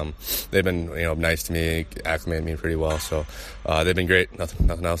everything. They've been, nice to me, acclimated me pretty well. So they've been great.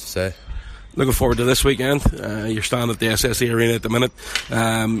 Nothing else to say. Looking forward to this weekend. You're standing at the SSE Arena at the minute.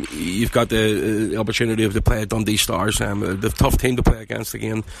 You've got the opportunity to play at Dundee Stars. The tough team to play against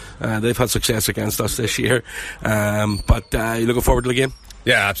again. They've had success against us this year. But you're looking forward to the game?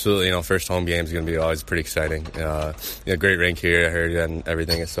 Yeah, absolutely. First home game is going to be always pretty exciting. Great rink here, I heard, and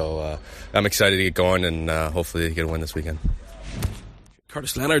everything. So I'm excited to get going and hopefully get a win this weekend.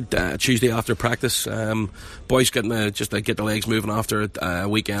 Curtis Leonard, Tuesday after practice, boys getting just get the legs moving after a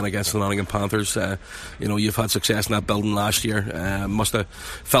weekend against the Nottingham Panthers. You've had success in that building last year. Must have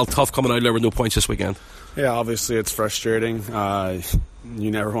felt tough coming out there with no points this weekend. Yeah, obviously it's frustrating.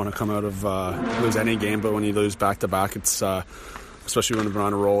 You never want to come out of lose any game, but when you lose back to back, it's especially when you're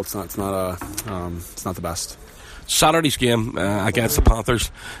on a roll, it's not the best. Saturday's game against the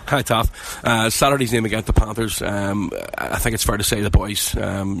Panthers, kind of tough. Saturday's game against the Panthers, I think it's fair to say the boys,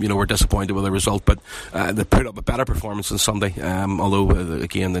 were disappointed with the result, but they put up a better performance than Sunday. Although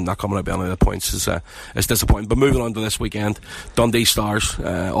again, they're not coming up with any of the points is disappointing. But moving on to this weekend, Dundee Stars,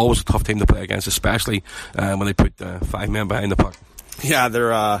 always a tough team to play against, especially when they put 5 men behind the puck. Yeah,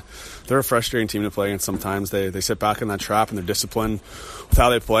 they're a frustrating team to play against sometimes. They sit back in that trap and they're disciplined with how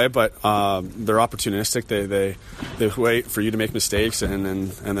they play, but they're opportunistic. They wait for you to make mistakes and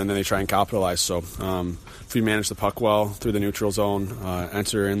then they try and capitalize. So if we manage the puck well through the neutral zone,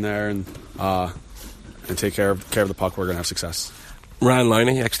 enter in there and take care of the puck, we're going to have success. Ryan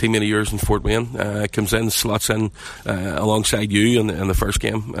Lowney, ex-teammate of yours in Fort Wayne, comes in, slots in alongside you in the first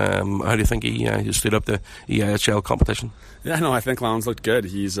game. How do you think he stood up the EIHL competition? Yeah, no, I think Lowney's looked good.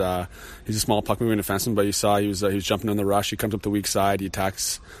 He's a small puck-moving defenseman, but you saw he was jumping in the rush. He comes up the weak side, he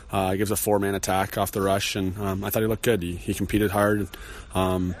attacks, gives a 4-man attack off the rush, and I thought he looked good. He competed hard.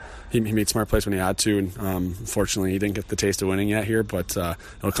 He made smart plays when he had to, and unfortunately he didn't get the taste of winning yet here, but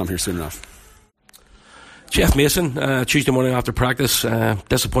it'll come here soon enough. Jeff Mason, Tuesday morning after practice,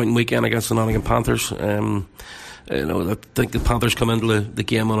 disappointing weekend against the Nottingham Panthers. I think the Panthers come into the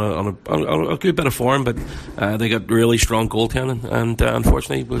game on a good bit of form, but they got really strong goaltending, and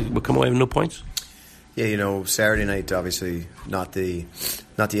unfortunately we come away with no points. Yeah, Saturday night obviously not the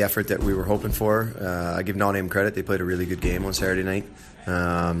effort that we were hoping for. I give Nottingham credit; they played a really good game on Saturday night.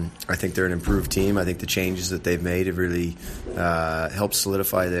 I think they're an improved team. I think the changes that they've made have really helped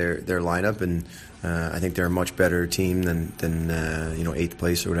solidify their lineup, and I think they're a much better team than 8th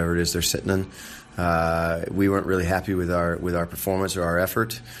place or whatever it is they're sitting in. We weren't really happy with our performance or our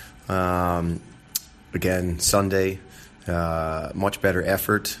effort. Again, Sunday, much better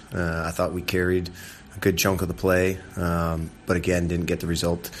effort. I thought we carried a good chunk of the play, but again, didn't get the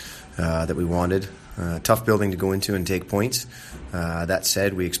result that we wanted. Tough building to go into and take points. That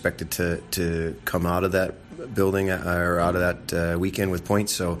said, we expected to come out of that building or out of that weekend with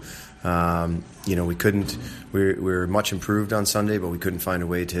points. So, we couldn't. We were much improved on Sunday, but we couldn't find a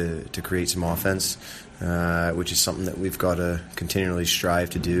way to create some offense, which is something that we've got to continually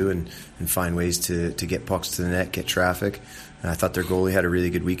strive to do and find ways to get pucks to the net, get traffic. I thought their goalie had a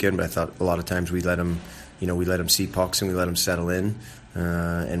really good weekend, but I thought a lot of times we let him see pucks and we let him settle in.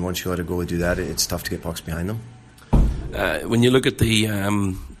 And once you let a goalie do that, it's tough to get pucks behind them. When you look at the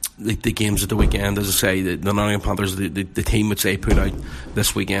games at the weekend, as I say, the Nottingham Panthers, the team which they put out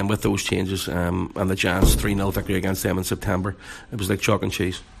this weekend with those changes, and the Giants 3-0 victory against them in September, it was like chalk and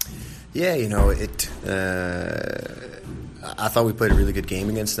cheese. Yeah, I thought we played a really good game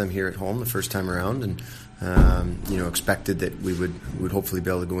against them here at home the first time around, and expected that we would hopefully be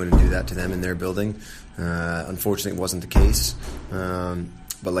able to go in and do that to them in their building. Unfortunately, it wasn't the case.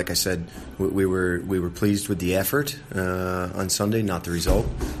 but like I said, we were pleased with the effort on Sunday, not the result,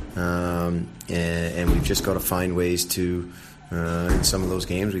 and we've just got to find ways to in some of those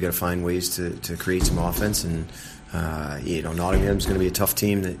games we got to find ways to create some offense. And Nottingham's going to be a tough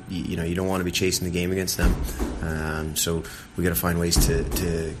team that you don't want to be chasing the game against them. So we got to find ways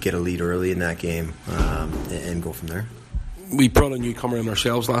to get a lead early in that game and go from there. We brought a newcomer in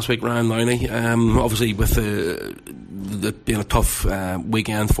ourselves last week, Ryan Lowney. Obviously, with the being a tough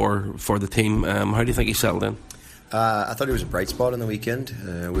weekend for the team, how do you think he settled in? I thought he was a bright spot on the weekend.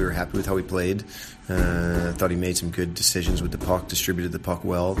 We were happy with how he played. I thought he made some good decisions with the puck, distributed the puck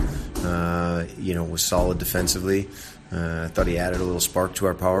well. Was solid defensively. I thought he added a little spark to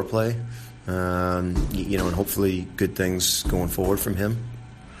our power play. And hopefully good things going forward from him.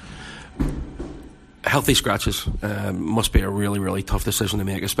 Healthy scratches must be a really, really tough decision to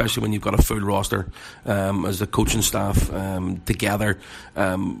make, especially when you've got a full roster as the coaching staff together.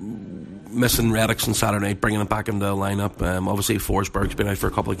 Missing Reddicks on Saturday night, bringing him back into the lineup. Obviously, Forsberg's been out for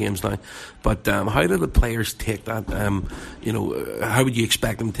a couple of games now. But how do the players take that? How would you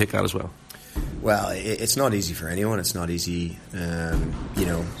expect them to take that as well? Well, it's not easy for anyone. It's not easy,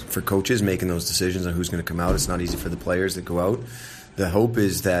 for coaches making those decisions on who's going to come out. It's not easy for the players that go out. The hope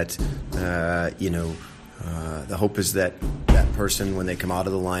is that, that person, when they come out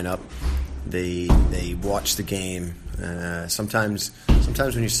of the lineup, they watch the game. Sometimes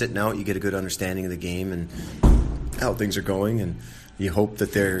when you're sitting out, you get a good understanding of the game and how things are going, and you hope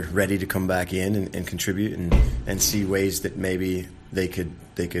that they're ready to come back in and contribute and see ways that maybe they could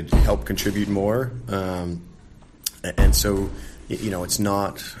help contribute more. And so, it's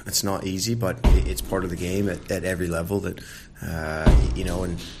not easy, but it's part of the game at every level that.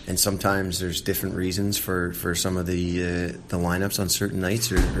 And sometimes there's different reasons for some of the lineups on certain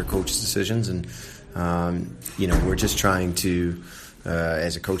nights or coaches' decisions, and we're just trying to,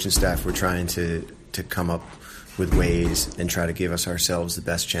 as a coaching staff, we're trying to come up with ways and try to give ourselves the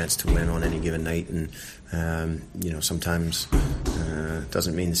best chance to win on any given night. And sometimes it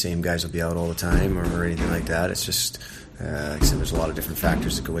doesn't mean the same guys will be out all the time or anything like that. It's just like I said, there's a lot of different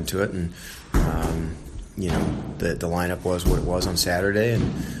factors that go into it, and the lineup was what it was on Saturday,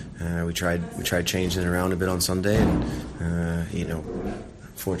 and we tried changing it around a bit on Sunday, and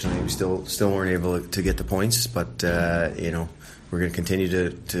fortunately we still weren't able to get the points, but we're going to continue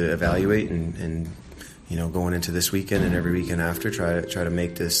to evaluate and going into this weekend and every weekend after try to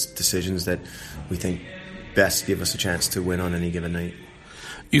make this decisions that we think best give us a chance to win on any given night.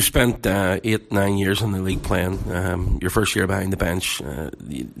 You've spent 8-9 years in the league playing. Your first year behind the bench.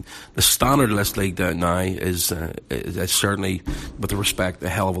 The standard list league now is certainly, with the respect, a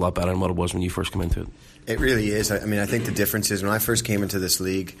hell of a lot better than what it was when you first came into it. It really is. I mean, I think the difference is when I first came into this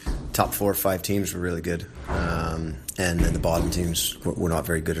league, top 4 or 5 teams were really good, and then the bottom teams were not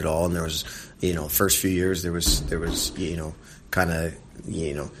very good at all. And there was, first few years there was kind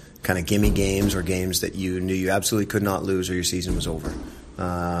of gimme games or games that you knew you absolutely could not lose or your season was over.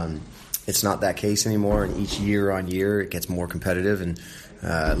 It's not that case anymore, and each year on year it gets more competitive. And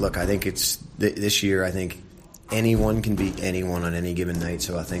look, I think it's this year. I think anyone can beat anyone on any given night.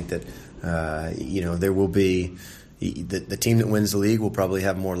 So I think that there will be the team that wins the league will probably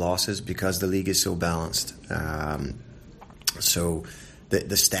have more losses because the league is so balanced. So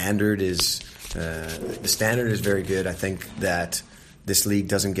the standard is very good. I think that this league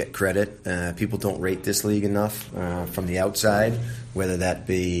doesn't get credit. People don't rate this league enough from the outside, whether that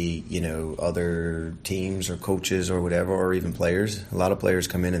be other teams or coaches or whatever, or even players. A lot of players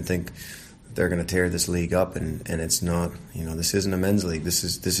come in and think they're going to tear this league up, and it's not. This isn't a men's league. This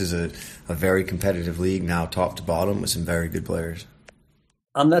is a very competitive league now, top to bottom, with some very good players.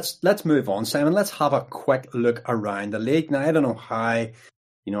 And let's move on, Simon. Let's have a quick look around the league. Now, I don't know how.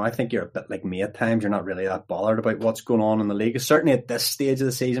 I think you're a bit like me at times. You're not really that bothered about what's going on in the league, certainly at this stage of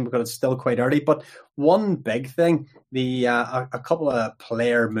the season, because it's still quite early. But one big thing, a couple of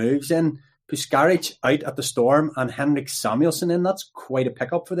player moves in. Puskaric out at the Storm and Henrik Samuelsson in. That's quite a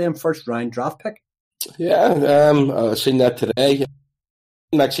pickup for them. First round draft pick. Yeah, I've seen that today.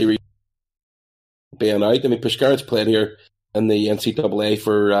 Actually, being out. I mean, Puskaric played here in the NCAA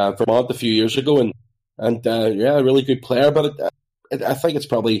for Vermont a few years ago, and a really good player. But I think it's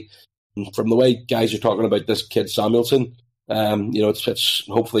probably, from the way guys are talking about this kid Samuelsson, it's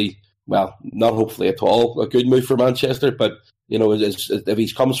hopefully, well, not hopefully at all, a good move for Manchester. But if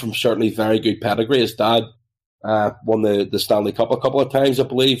he comes from certainly very good pedigree, his dad won the Stanley Cup a couple of times, I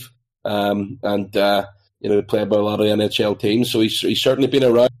believe, and played by a lot of NHL teams. So he's certainly been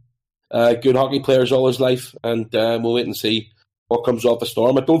around good hockey players all his life, and we'll wait and see what comes off the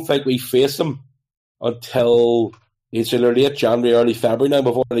Storm. I don't think we face them until It's either late January, early February now.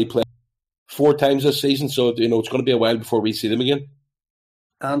 We've already played 4 times this season, so it's going to be a while before we see them again.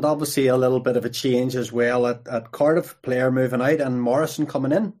 And obviously a little bit of a change as well at Cardiff, player moving out and Morrison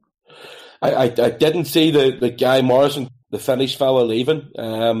coming in. I didn't see the guy Morrison, the Finnish fella, leaving.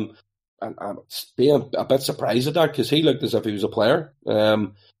 And I'm being a bit surprised at that because he looked as if he was a player.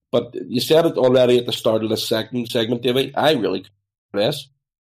 But you said it already at the start of this segment, Davey. I really impressed.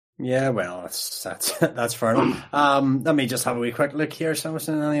 Yeah, well, that's fair enough. Let me just have a wee quick look here. Someone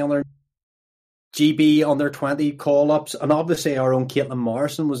any other GB under 20 call ups, and obviously our own Caitlin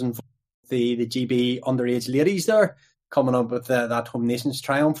Morrison was involved with the GB underage ladies there, coming up with that Home Nations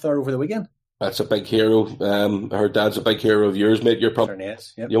triumph there over the weekend. That's a big hero. Her dad's a big hero of yours, mate. You're probably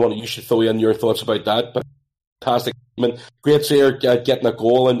you should throw in your thoughts about that. But fantastic, I mean, great to see her getting a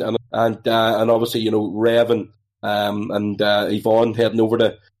goal, and obviously Rev and Yvonne heading over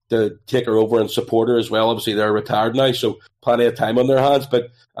to take her over and support her as well. Obviously they're retired now, so plenty of time on their hands.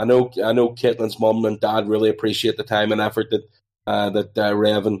 But I know Caitlin's mum and dad really appreciate the time and effort that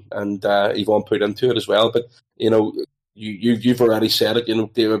Rev and Yvonne put into it as well. But you've already said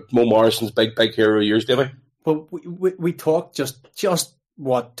it. David Mo Morrison's big hero of yours, David. Well, we talked just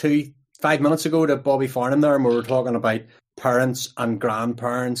 5 minutes ago to Bobby Farnham there, and we were talking about parents and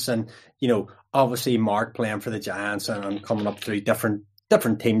grandparents, and obviously Mark playing for the Giants and coming up through different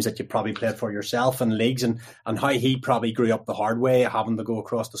teams that you probably played for yourself and leagues, and how he probably grew up the hard way, having to go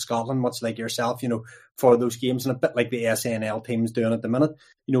across to Scotland, much like yourself, for those games, and a bit like the SNL team's doing at the minute.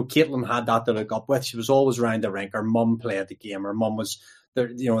 Caitlin had that to look up with. She was always around the rink. Her mum played the game. Her mum was there.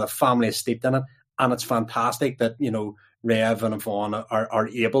 The family is steeped in it, and it's fantastic that Rev and Yvonne are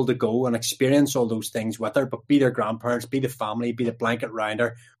able to go and experience all those things with her, but be their grandparents, be the family, be the blanket around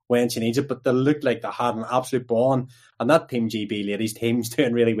her when she needs it. But they look like they had an absolute ball, and that Team GB ladies team's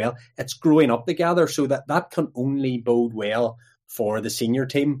doing really well. It's growing up together, so that can only bode well for the senior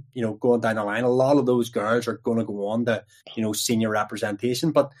team, going down the line. A lot of those girls are going to go on to, senior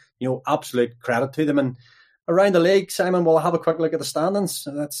representation, but, absolute credit to them. And around the league, Simon, we'll have a quick look at the standings.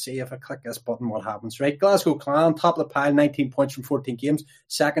 Let's see if I click this button, what happens. Right, Glasgow Clan, top of the pile, 19 points from 14 games.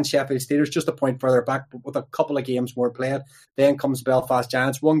 Second, Sheffield Steelers, just a point further back, but with a couple of games more played. Then comes Belfast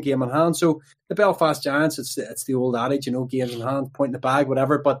Giants, 1 game in hand. So the Belfast Giants, it's the old adage, games in hand, point in the bag,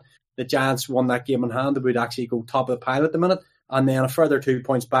 whatever. But the Giants won that game in hand. They would actually go top of the pile at the minute. And then a further 2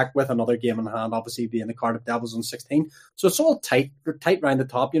 points back with another game in hand, obviously being the Cardiff Devils on 16. So it's all tight. They're tight round the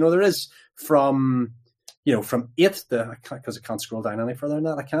top. There is from 8th to, because I can't scroll down any further than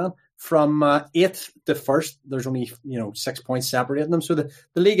that, I can. From 8th to 1st, there's only, 6 points separating them. So the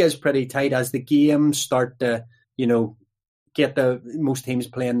league is pretty tight as the games start to, get most teams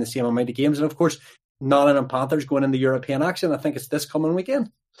playing the same amount of games. And of course, Nottingham Panthers going into European action. I think it's this coming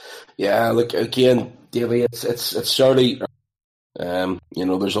weekend. Yeah, look, again, Davey, it's certainly,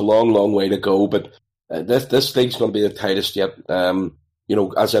 there's a long way to go, but this league's going to be the tightest yet.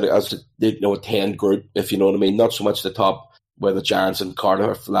 As a 10 group, if you know what I mean. Not so much the top where the Giants and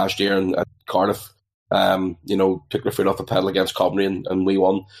Cardiff last year, and Cardiff, took their foot off the pedal against Coventry and we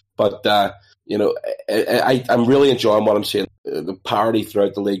won. But I'm really enjoying what I'm seeing. The parity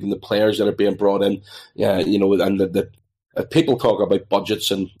throughout the league and the players that are being brought in. And the people talk about budgets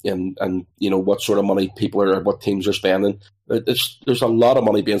and what sort of money what teams are spending. There's a lot of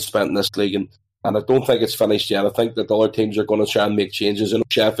money being spent in this league, and I don't think it's finished yet. I think that the other teams are going to try and make changes. In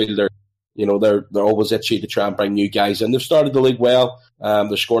Sheffield, they're always itchy to try and bring new guys in. They've started the league well.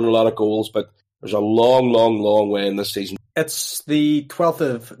 They're scoring a lot of goals, but there's a long way in this season. It's the 12th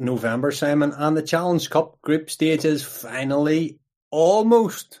of November, Simon, and the Challenge Cup group stage is finally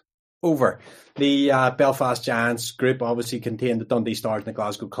almost over. The Belfast Giants group obviously contained the Dundee Stars and the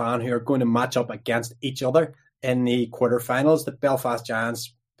Glasgow Clan, who are going to match up against each other in the quarterfinals. The Belfast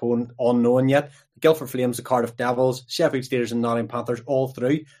Giants, unknown yet. The Guildford Flames, the Cardiff Devils, Sheffield Steelers and Nottingham Panthers all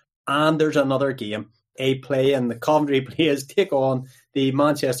through. And there's another game. The Coventry players take on the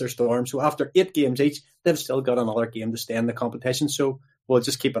Manchester Storm. So after 8 games each, they've still got another game to stay in the competition. So we'll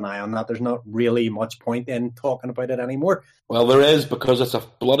just keep an eye on that. There's not really much point in talking about it anymore. Well, there is, because it's a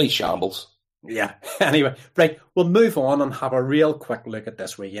bloody shambles. Yeah. Anyway, right, we'll move on and have a real quick look at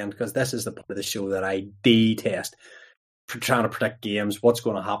this weekend, because this is the part of the show that I detest. Trying to predict games, what's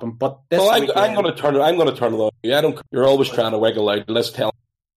going to happen. But I'm going to turn it on. You're always trying to wiggle out. Let's tell.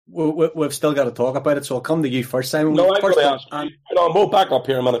 We've still got to talk about it, so I'll come to you first, Simon. No, I'm going to ask you. We'll back up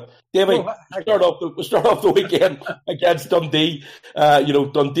here a minute. David, we'll start off the weekend against Dundee.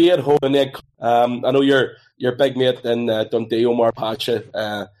 Dundee at home, and then I know your big mate in Dundee, Omar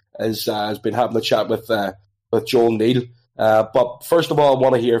Pacha, has been having a chat with Joel Neal. But first of all, I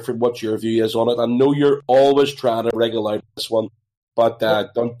want to hear from what your view is on it. I know you're always trying to wriggle out this one, but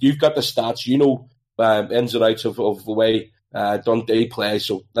you've got the stats. You know ins and outs of the way Dundee play,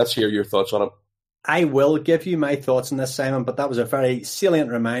 so let's hear your thoughts on it. I will give you my thoughts on this, Simon, but that was a very salient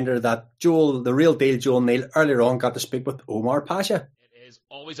reminder that Joel, the real deal Joel Neal, earlier on got to speak with Omar Pacha. It is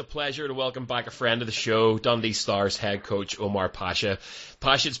always a pleasure to welcome back a friend of the show, Dundee Stars head coach Omar Pacha.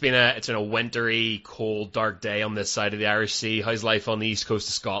 Pacha, it's been a wintry, cold, dark day on this side of the Irish Sea. How's life on the east coast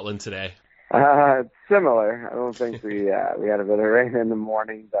of Scotland today? Similar. I don't think we had a bit of rain in the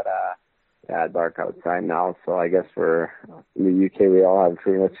morning, but dark outside now, so I guess we're in the UK. We all have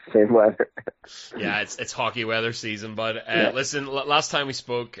pretty much the same weather. Yeah, it's hockey weather season, but listen, last time we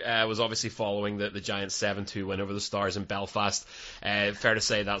spoke was obviously following the Giants 7-2 win over the Stars in Belfast. Fair to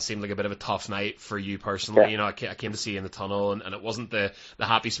say that seemed like a bit of a tough night for you personally. Yeah. You know, I came to see you in the tunnel, and it wasn't the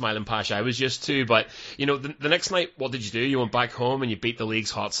happy smiling Pacha I was used to, but you know, the next night, what did you do? You went back home and you beat the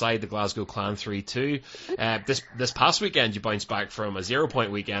league's hot side, the Glasgow Clan 3-2. This past weekend, you bounced back from a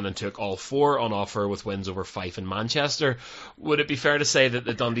 0-point weekend and took all 4 on offer with wins over Fife and Manchester. Would it be fair to say that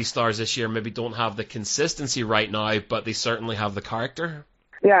the Dundee Stars this year maybe don't have the consistency right now, but they certainly have the character?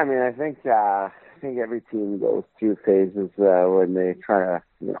 Yeah, I mean, I think every team goes through phases when they try to,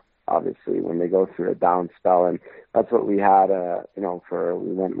 you know, obviously when they go through a down spell, and that's what we had. We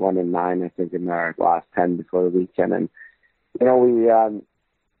went 1-9, I think, in our last 10 before the weekend, and you know we.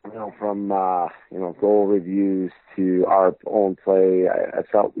 From goal reviews to our own play, I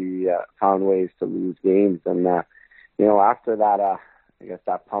felt we found ways to lose games. And, after that, I guess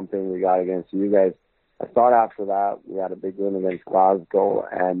that pumping we got against you guys, I thought after that we had a big win against Glasgow.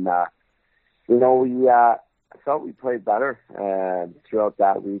 And, I felt we played better throughout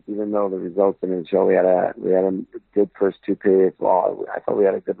that week, even though the results didn't show. We had a good first 2 periods. Well, I thought we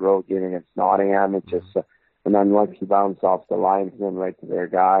had a good road game against Nottingham. It just... an unlucky bounce off the linesman right to their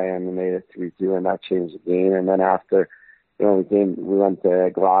guy, and we made it 3-2, and that changed the game. And then after, we went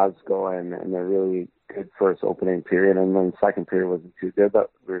to Glasgow, and a really good first opening period, and then the second period wasn't too good, but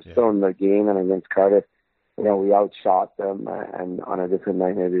we were still in the game. And against Cardiff, we outshot them, and on a different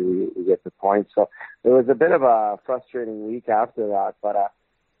night, maybe we get the points. So it was a bit of a frustrating week after that, but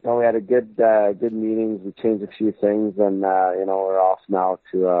we had a good meetings. We changed a few things, and we're off now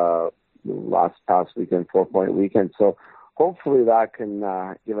to last past weekend, 4-point weekend. So hopefully that can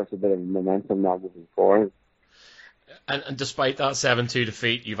give us a bit of momentum now moving forward. And despite that 7-2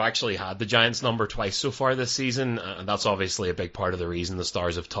 defeat, you've actually had the Giants number twice so far this season, and that's obviously a big part of the reason the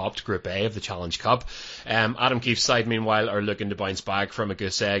Stars have topped Group A of the Challenge Cup. Adam Keefe's side, meanwhile, are looking to bounce back from a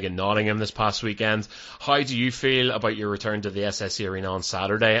goose egg in Nottingham this past weekend. How do you feel about your return to the SSE Arena on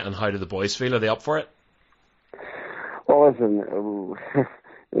Saturday, and how do the boys feel? Are they up for it? Well, listen...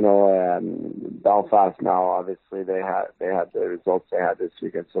 Belfast now, obviously they had the results they had this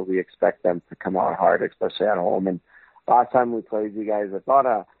weekend, so we expect them to come out hard, especially at home. And last time we played you guys, I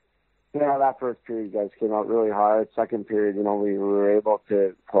thought, that first period you guys came out really hard. Second period, we were able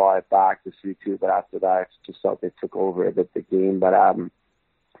to claw it back to 3-2, but after that, I just felt they took over a bit the game. But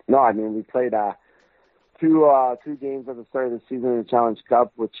we played two games at the start of the season in the Challenge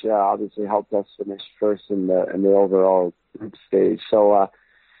Cup, which obviously helped us finish first in the overall group stage. So.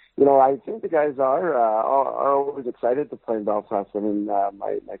 I think the guys are always excited to play in Belfast. I mean,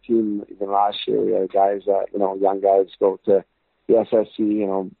 my team, even last year, we had guys, young guys go to the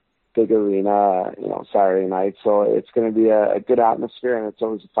SSE, big arena, Saturday night. So it's going to be a good atmosphere, and it's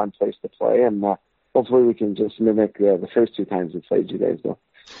always a fun place to play. And hopefully we can just mimic the first 2 times we played you guys, though.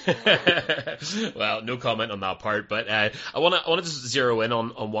 Well, no comment on that part, but I want to just zero in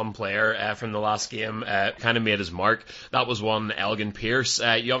on one player from the last game. Kind of made his mark. That was one Elgin Pearce.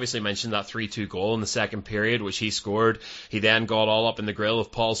 You obviously mentioned that 3-2 goal in the second period, which he scored. He then got all up in the grill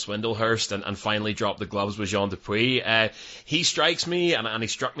of Paul Swindlehurst and finally dropped the gloves with Jean Dupuis. He strikes me, and he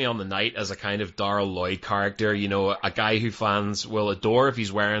struck me on the night as a kind of Darrell Lloyd character. A guy who fans will adore if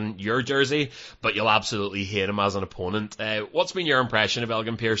he's wearing your jersey, but you'll absolutely hate him as an opponent. What's been your impression of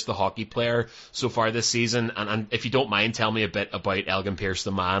Elgin Pearce, the hockey player, so far this season? And if you don't mind, tell me a bit about Elgin Pearce,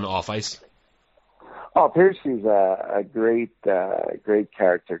 the man off ice. Oh, Pearce is a great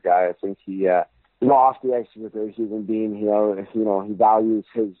character guy. I think he, off the ice he's a great human being. He values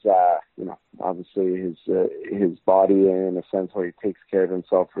his, obviously his body in a sense where he takes care of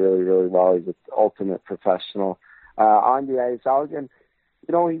himself really, really well. He's an ultimate professional. On the ice, Elgin,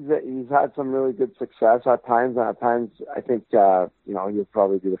 he's had some really good success at times. And at times, I think, he'll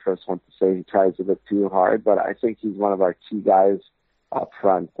probably be the first one to say he tries a bit too hard. But I think he's one of our key guys up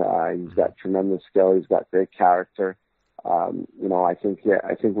front. He's got tremendous skill. He's got great character. I think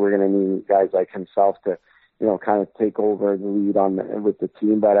we're going to need guys like himself to, kind of take over the lead with the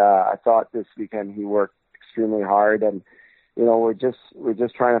team. But I thought this weekend he worked extremely hard, and we're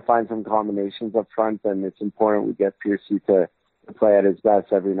just trying to find some combinations up front, and it's important we get Piercy to play at his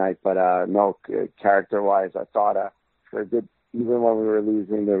best every night. But no, character-wise, I thought for a good, even when we were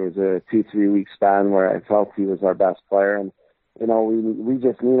losing, there was a 2-3 week span where I felt he was our best player, and we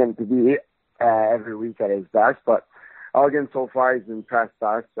just need him to be every week at his best. But Elgin so far has impressed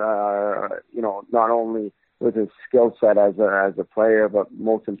us, not only with his skill set as a player, but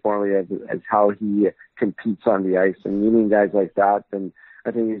most importantly as how he competes on the ice. And meeting guys like that, and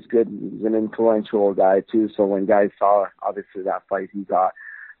I think he's good. He's an influential guy too. So when guys saw obviously that fight he got,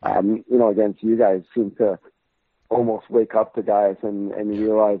 against you guys, seemed to almost wake up the guys and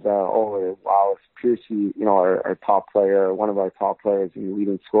realize, oh wow, if Piercy, our top player, one of our top players and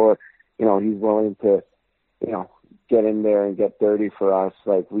leading scorer, he's willing to, get in there and get dirty for us.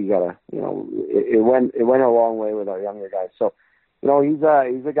 Like we gotta, it went a long way with our younger guys. So, he's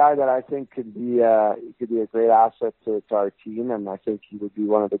a guy that I think could be a great asset to our team, and I think he would be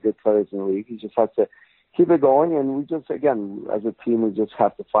one of the good players in the league. He just has to keep it going, and we just, again, as a team, we just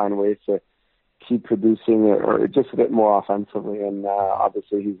have to find ways to keep producing or just a bit more offensively. And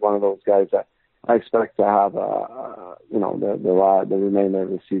obviously, he's one of those guys that I expect to have the remainder of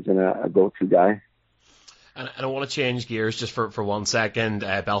the season a go-to guy. And I want to change gears just for 1 second.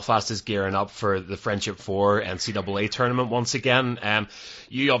 Belfast is gearing up for the Friendship 4 NCAA tournament once again.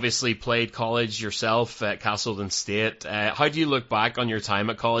 You obviously played college yourself at Castleton State. How do you look back on your time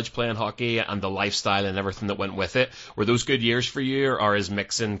at college playing hockey and the lifestyle and everything that went with it? Were those good years for you, or is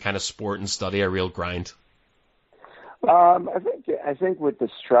mixing kind of sport and study a real grind? I think with the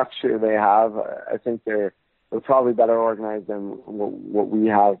structure they have, I think they're probably better organized than what we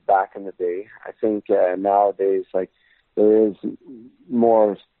have back in the day. I think nowadays, there is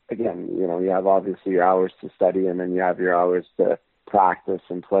more, again, you have obviously your hours to study and then you have your hours to practice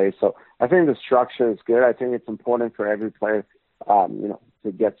and play. So I think the structure is good. I think it's important for every player,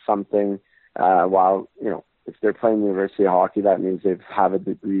 to get something while, if they're playing university hockey, that means they have a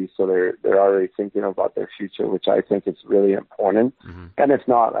degree, so they're already thinking about their future, which I think is really important. Mm-hmm. And if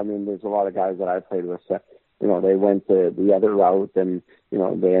not, there's a lot of guys that I played with that, they went the other route and,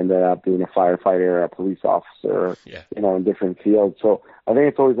 they ended up being a firefighter or a police officer, in different fields. So I think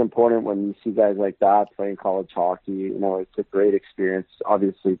it's always important when you see guys like that playing college hockey. It's a great experience.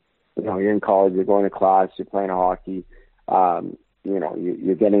 Obviously, you're in college, you're going to class, you're playing hockey.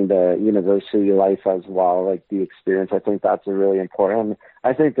 You're getting the university life as well, like the experience. I think that's really important.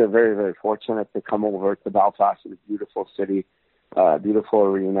 I think they're very, very fortunate to come over to Belfast. It's a beautiful city. Beautiful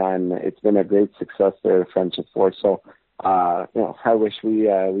arena, and it's been a great success there, Friendship 4. So, I wish we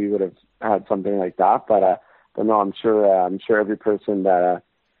would have had something like that, but no, I'm sure every person that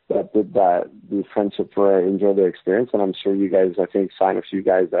did the Friendship 4 enjoyed their experience, and I'm sure you guys, I think, signed a few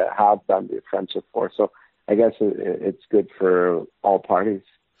guys that have done the Friendship 4. So, I guess it's good for all parties.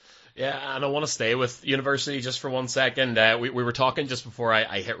 Yeah, and I want to stay with university just for 1 second. We were talking just before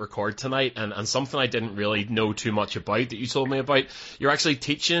I hit record tonight, and something I didn't really know too much about that you told me about. You're actually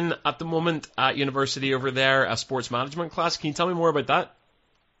teaching at the moment at university over there, a sports management class. Can you tell me more about that?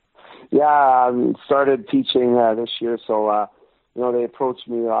 Yeah, I started teaching this year, so they approached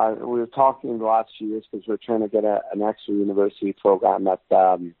me. We were talking the last few years because we're trying to get an extra university program that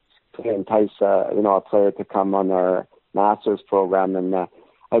can entice a player to come on our master's program, and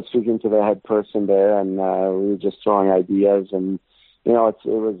I was speaking to the head person there, and we were just throwing ideas, and it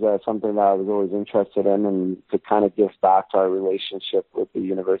was something that I was always interested in, and to kind of give back to our relationship with the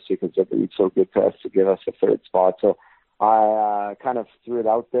university because they've been so good to us to give us a third spot. So I kind of threw it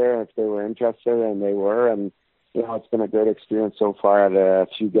out there if they were interested, and they were, and it's been a great experience so far. I had a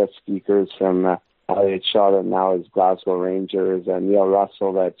few guest speakers from EIHL that now is Glasgow Rangers, and Neil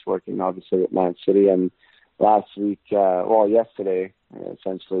Russell that's working obviously at Man City, and yesterday,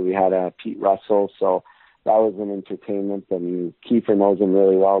 essentially, we had Pete Russell, so that was an entertainment, and Kiefer knows him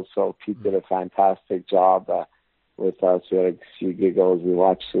really well, so Pete did a fantastic job with us. We had a few giggles. We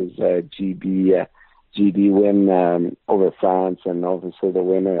watched his GB win over France, and obviously the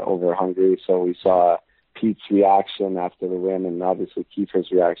win over Hungary, so we saw Pete's reaction after the win, and obviously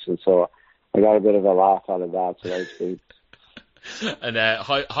Kiefer's reaction, so I got a bit of a laugh out of that, so that was great. And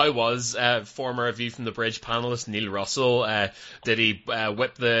how was former View from the Bridge panelist Neil Russell? Did he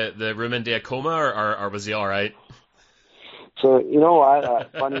whip the room into a coma, or was he all right? So, you know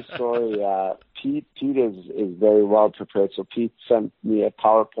what? Funny story. Pete is very well prepared. So Pete sent me a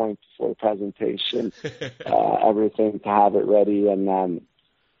PowerPoint for the presentation, everything to have it ready. And,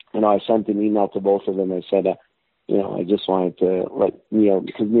 I sent an email to both of them. I said, I just wanted to let Neil,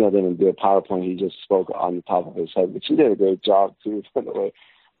 because Neil didn't do a PowerPoint, he just spoke on the top of his head, which he did a great job too, by the way.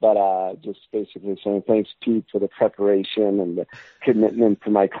 But just basically saying thanks, Pete, for the preparation and the commitment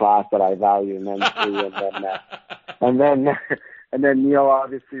to my class that I value immensely. And then Neil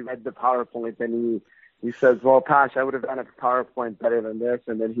obviously read the PowerPoint, and he says, "Well, Pash, I would have done a PowerPoint better than this."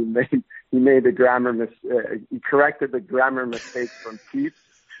 And then he made the he corrected the grammar mistakes from Pete.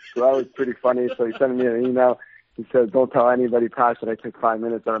 So that was pretty funny. So he sent me an email. He said, "Don't tell anybody, Pash, that I took 5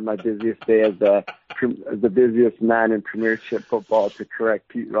 minutes out of my busiest day as the busiest man in Premiership football to correct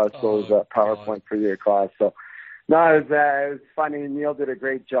Pete Russell's PowerPoint for your class." So, no, it was funny. Neil did a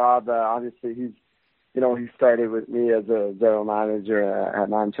great job. Obviously, he started with me as a general manager at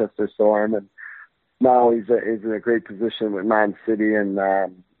Manchester Storm, and now he's in a great position with Man City. And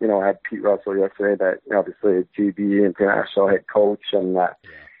had Pete Russell yesterday, that obviously a GB international head coach, and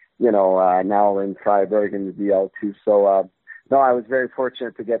now in Freiburg in the DL2. So, no, I was very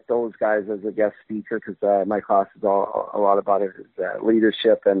fortunate to get those guys as a guest speaker, because my class is a lot about it,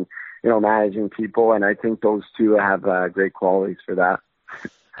 leadership and, managing people. And I think those two have great qualities for that.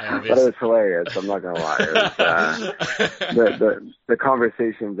 But it was hilarious. I'm not going to lie. It was, the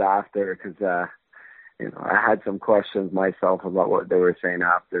conversations after, because, I had some questions myself about what they were saying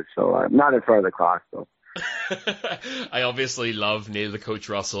after. So not in front of the class, though. I obviously love Neil the Coach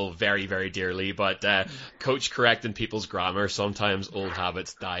Russell very, very dearly, but coach correcting people's grammar, sometimes old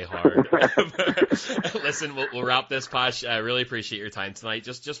habits die hard. Listen, we'll wrap this, Pash. I really appreciate your time tonight.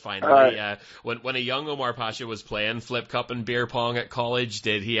 Just finally, when a young Omar Pacha was playing flip cup and beer pong at college,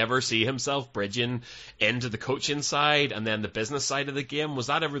 did he ever see himself bridging into the coaching side and then the business side of the game? Was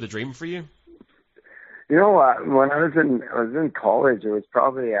that ever the dream for you? When I was in college, it was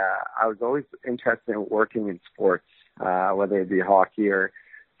probably I was always interested in working in sports, whether it be hockey or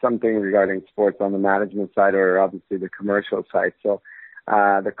something regarding sports on the management side, or obviously the commercial side. So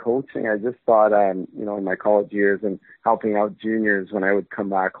the coaching, I just thought, in my college years and helping out juniors when I would come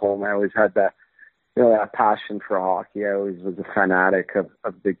back home, I always had that passion for hockey. I always was a fanatic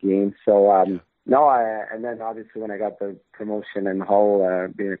of the game. So and then obviously when I got the promotion in Hull,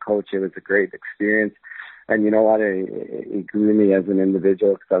 being a coach, it was a great experience. And you know what? It grew me as an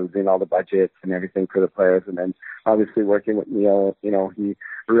individual, because I was doing all the budgets and everything for the players. And then obviously working with Neil, he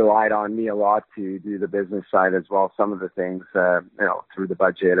relied on me a lot to do the business side as well. Some of the things, through the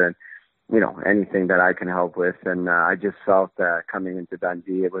budget and, anything that I can help with. And I just felt coming into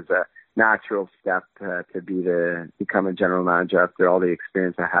Dundee, it was a natural step to become a general manager after all the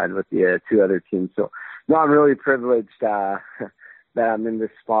experience I had with the two other teams. So, no, I'm really privileged that I'm in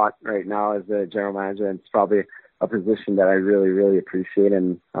this spot right now as a general manager, and it's probably a position that I really, really appreciate.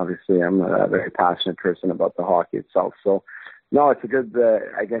 And obviously I'm a very passionate person about the hockey itself. So no, it's a good,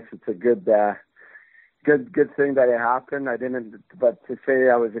 I guess it's a good thing that it happened. But to say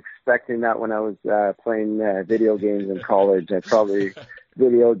I was expecting that when I was playing video games in college, I probably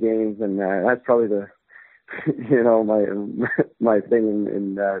video games, and that's probably my thing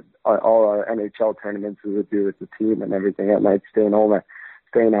in all our NHL tournaments we would do with the team and everything at night, staying awake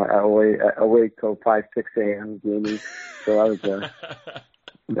till 5-6 a.m. gaming. So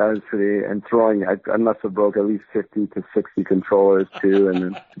that was pretty, and throwing, I must have broke at least 50 to 60 controllers too, and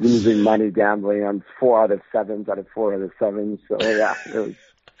then losing money gambling on 4 out of 7s out of 4 out of 7s. So yeah, it was.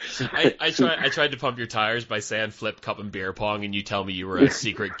 I tried to pump your tires by saying flip cup and beer pong, and you tell me you were a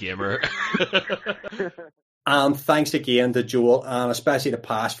secret gamer. And thanks again to Joel, and especially to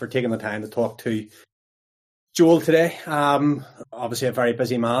Pash, for taking the time to talk to Joel today. Obviously a very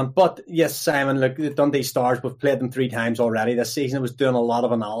busy man. But yes, Simon, look, the Dundee Stars, we've played them 3 times already this season. I was doing a lot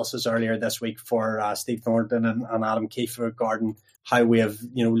of analysis earlier this week for Steve Thornton and Adam Keefe regarding how we have,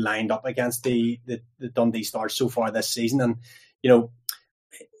 lined up against the Dundee Stars so far this season. And,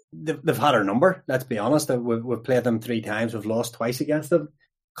 they've had our number, let's be honest. We've played them 3 times. We've lost twice against them.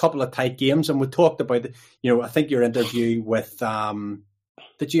 Couple of tight games, and we talked about I think your interview with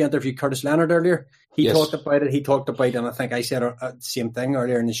did you interview Curtis Leonard earlier? He talked about it. He talked about, and I think I said the same thing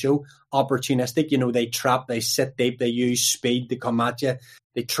earlier in the show, opportunistic. They trap, they sit deep, they use speed to come at you.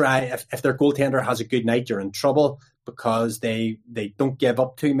 They try, if their goaltender has a good night, you're in trouble, because they don't give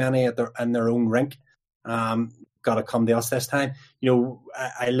up too many in their own rink. Got to come to us this time.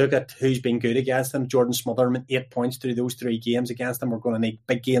 I look at who's been good against them. Jordan Smotherman, 8 points through those 3 games against them. We're going to need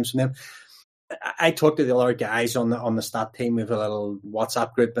big games from them. I talked to the other guys on the stat team. We have a little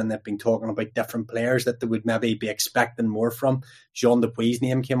WhatsApp group, and they've been talking about different players that they would maybe be expecting more from. Jean Dupuis'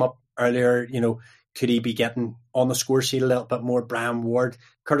 name came up earlier. Could he be getting on the score sheet a little bit more? Brian Ward,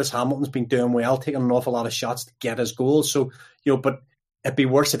 Curtis Hamilton's been doing well, taking an awful lot of shots to get his goals. So, but it'd be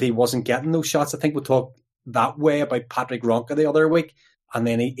worse if he wasn't getting those shots. I think we talked that way about Patrick Ronka the other week, and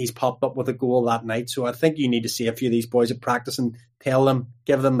then he's popped up with a goal that night. So I think you need to see a few of these boys at practice and tell them,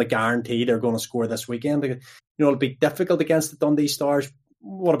 give them the guarantee they're going to score this weekend. You know, it'll be difficult against the Dundee Stars.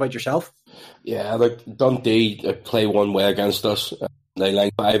 What about yourself? Yeah, like Dundee play one way against us. They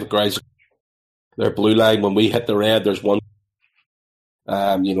line 5 guys. Their blue line, when we hit the red, there's one.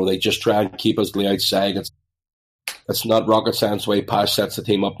 You know, they just try and keep us the outside. It's not rocket science the way Pash sets the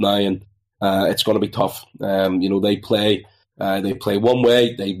team up now, and it's going to be tough. You know, they play one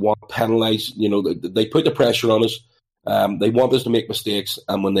way. They want to penalise. You know, they put the pressure on us. They want us to make mistakes,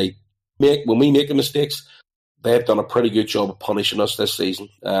 and when we make the mistakes, they've done a pretty good job of punishing us this season.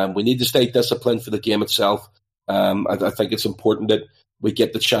 We need to stay disciplined for the game itself. I think it's important that we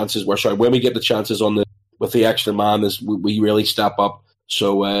get the chances. When we get the chances with the extra man, is we really step up.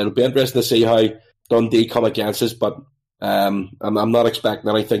 So it'll be interesting to see how Dundee come against us, but I'm not expecting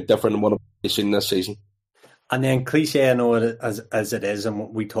anything different than what I've seen this season. And then cliche, I know it as it is, and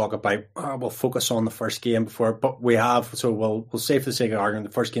what we talk about, we'll focus on the first game before, but we'll say for the sake of argument,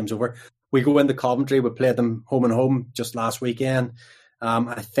 the first game's over. We go into Coventry, we played them home and home just last weekend.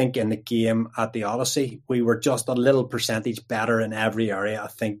 I think in the game at the Odyssey, we were just a little percentage better in every area. I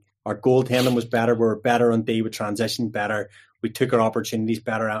think our goaltending was better. We were better on D with transition better. We took our opportunities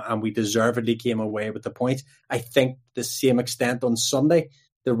better, and we deservedly came away with the points. I think the same extent on Sunday.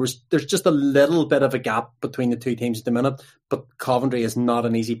 There's just a little bit of a gap between the two teams at the minute, but Coventry is not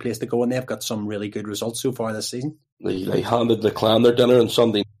an easy place to go, and they've got some really good results so far this season. They handed the Clan their dinner on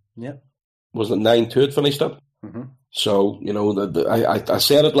Sunday. Yeah. Was it 9-2 it finished up? Mm-hmm. So, you know, I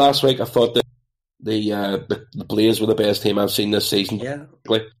said it last week. I thought that the Blaze were the best team I've seen this season. Yeah.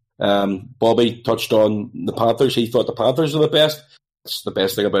 Bobby touched on the Panthers. He thought the Panthers were the best. It's the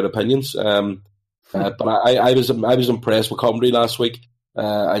best thing about opinions. But I was impressed with Coventry last week.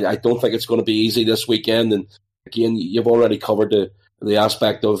 I don't think it's going to be easy this weekend. And again, you've already covered the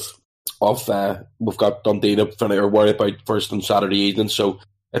aspect of we've got Dundee to worry about first on Saturday evening. So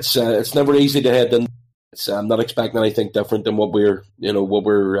it's never easy to head in. I'm not expecting anything different than what we're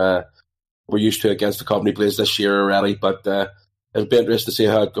used to against the Coventry Blaze this year already. But it'll be interesting to see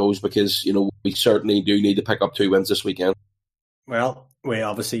how it goes, because you know we certainly do need to pick up 2 wins this weekend. Well,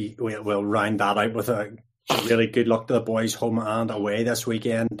 we'll round that out with a really good luck to the boys home and away this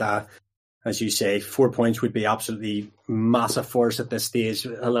weekend. As you say, 4 points would be absolutely massive for us at this stage.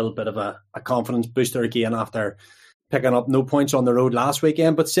 A little bit of a confidence booster again after picking up no points on the road last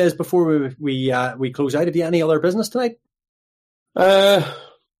weekend. But says before we close out, have you any other business tonight? I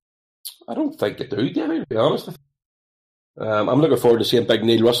don't think I do, Davey, to be honest. I'm looking forward to seeing Big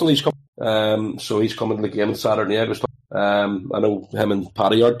Neil Russell. He's coming, so he's coming to the game on Saturday night. I know him and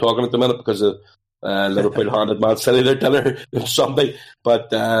Paddy are talking at the minute because of Liverpool handed Man City their dinner on Sunday. But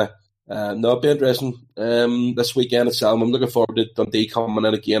no, it'll be interesting this weekend at Selma. I'm looking forward to Dundee coming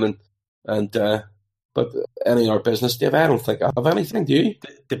in again but any other business, Dave, I don't think I have anything, do you?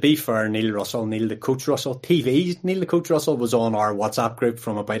 To be fair, Neil the Coach Russell, Neil the Coach Russell was on our WhatsApp group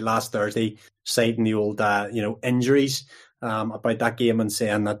from about last Thursday, citing the old injuries about that game and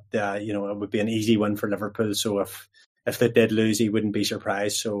saying that it would be an easy win for Liverpool. So if they did lose, he wouldn't be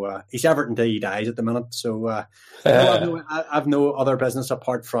surprised. So he's Everton till he dies at the minute. So I've no other business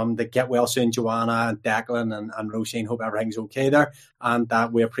apart from the get well soon, Joanna and Declan and Roisin. Hope everything's okay there. And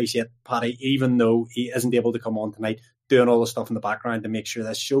we appreciate Paddy, even though he isn't able to come on tonight, doing all the stuff in the background to make sure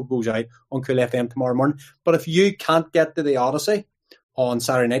this show goes out on Cool FM tomorrow morning. But if you can't get to the Odyssey on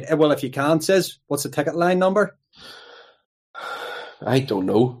Saturday night, well, if you can, says, what's the ticket line number? I don't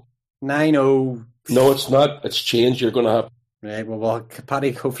know. 90. No, it's not. It's changed. You're going to have. Right. Well,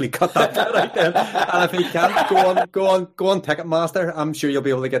 Paddy hopefully cut that bit out then. And if he can't, go on Ticketmaster. I'm sure you'll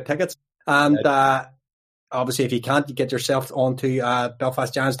be able to get tickets. And obviously, if you can't, you get yourself onto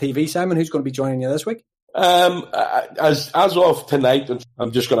Belfast Giants TV. Simon, who's going to be joining you this week? As of tonight,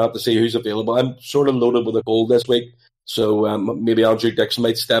 I'm just going to have to see who's available. I'm sort of loaded with a goal this week, so maybe Andrew Dixon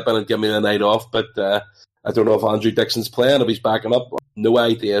might step in and give me the night off. But I don't know if Andrew Dixon's playing, if he's backing up. No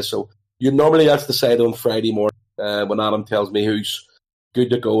idea. So normally that's decided on Friday morning when Adam tells me who's good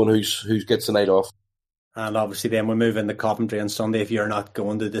to go and who gets the night off. And obviously then we move into Coventry on Sunday. If you're not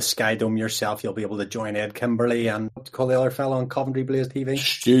going to the Sky Dome yourself, you'll be able to join Ed Kimberley and what's called the other fellow on Coventry Blaze TV?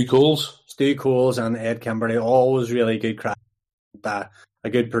 Stu Coles and Ed Kimberley. Always really good crack. A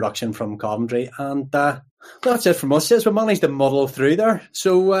good production from Coventry. And that's it from us. Says we managed to muddle through there.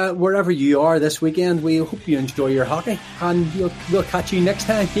 So wherever you are this weekend, we hope you enjoy your hockey. And we'll catch you next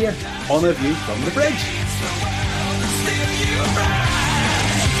time here on A View from the Bridge.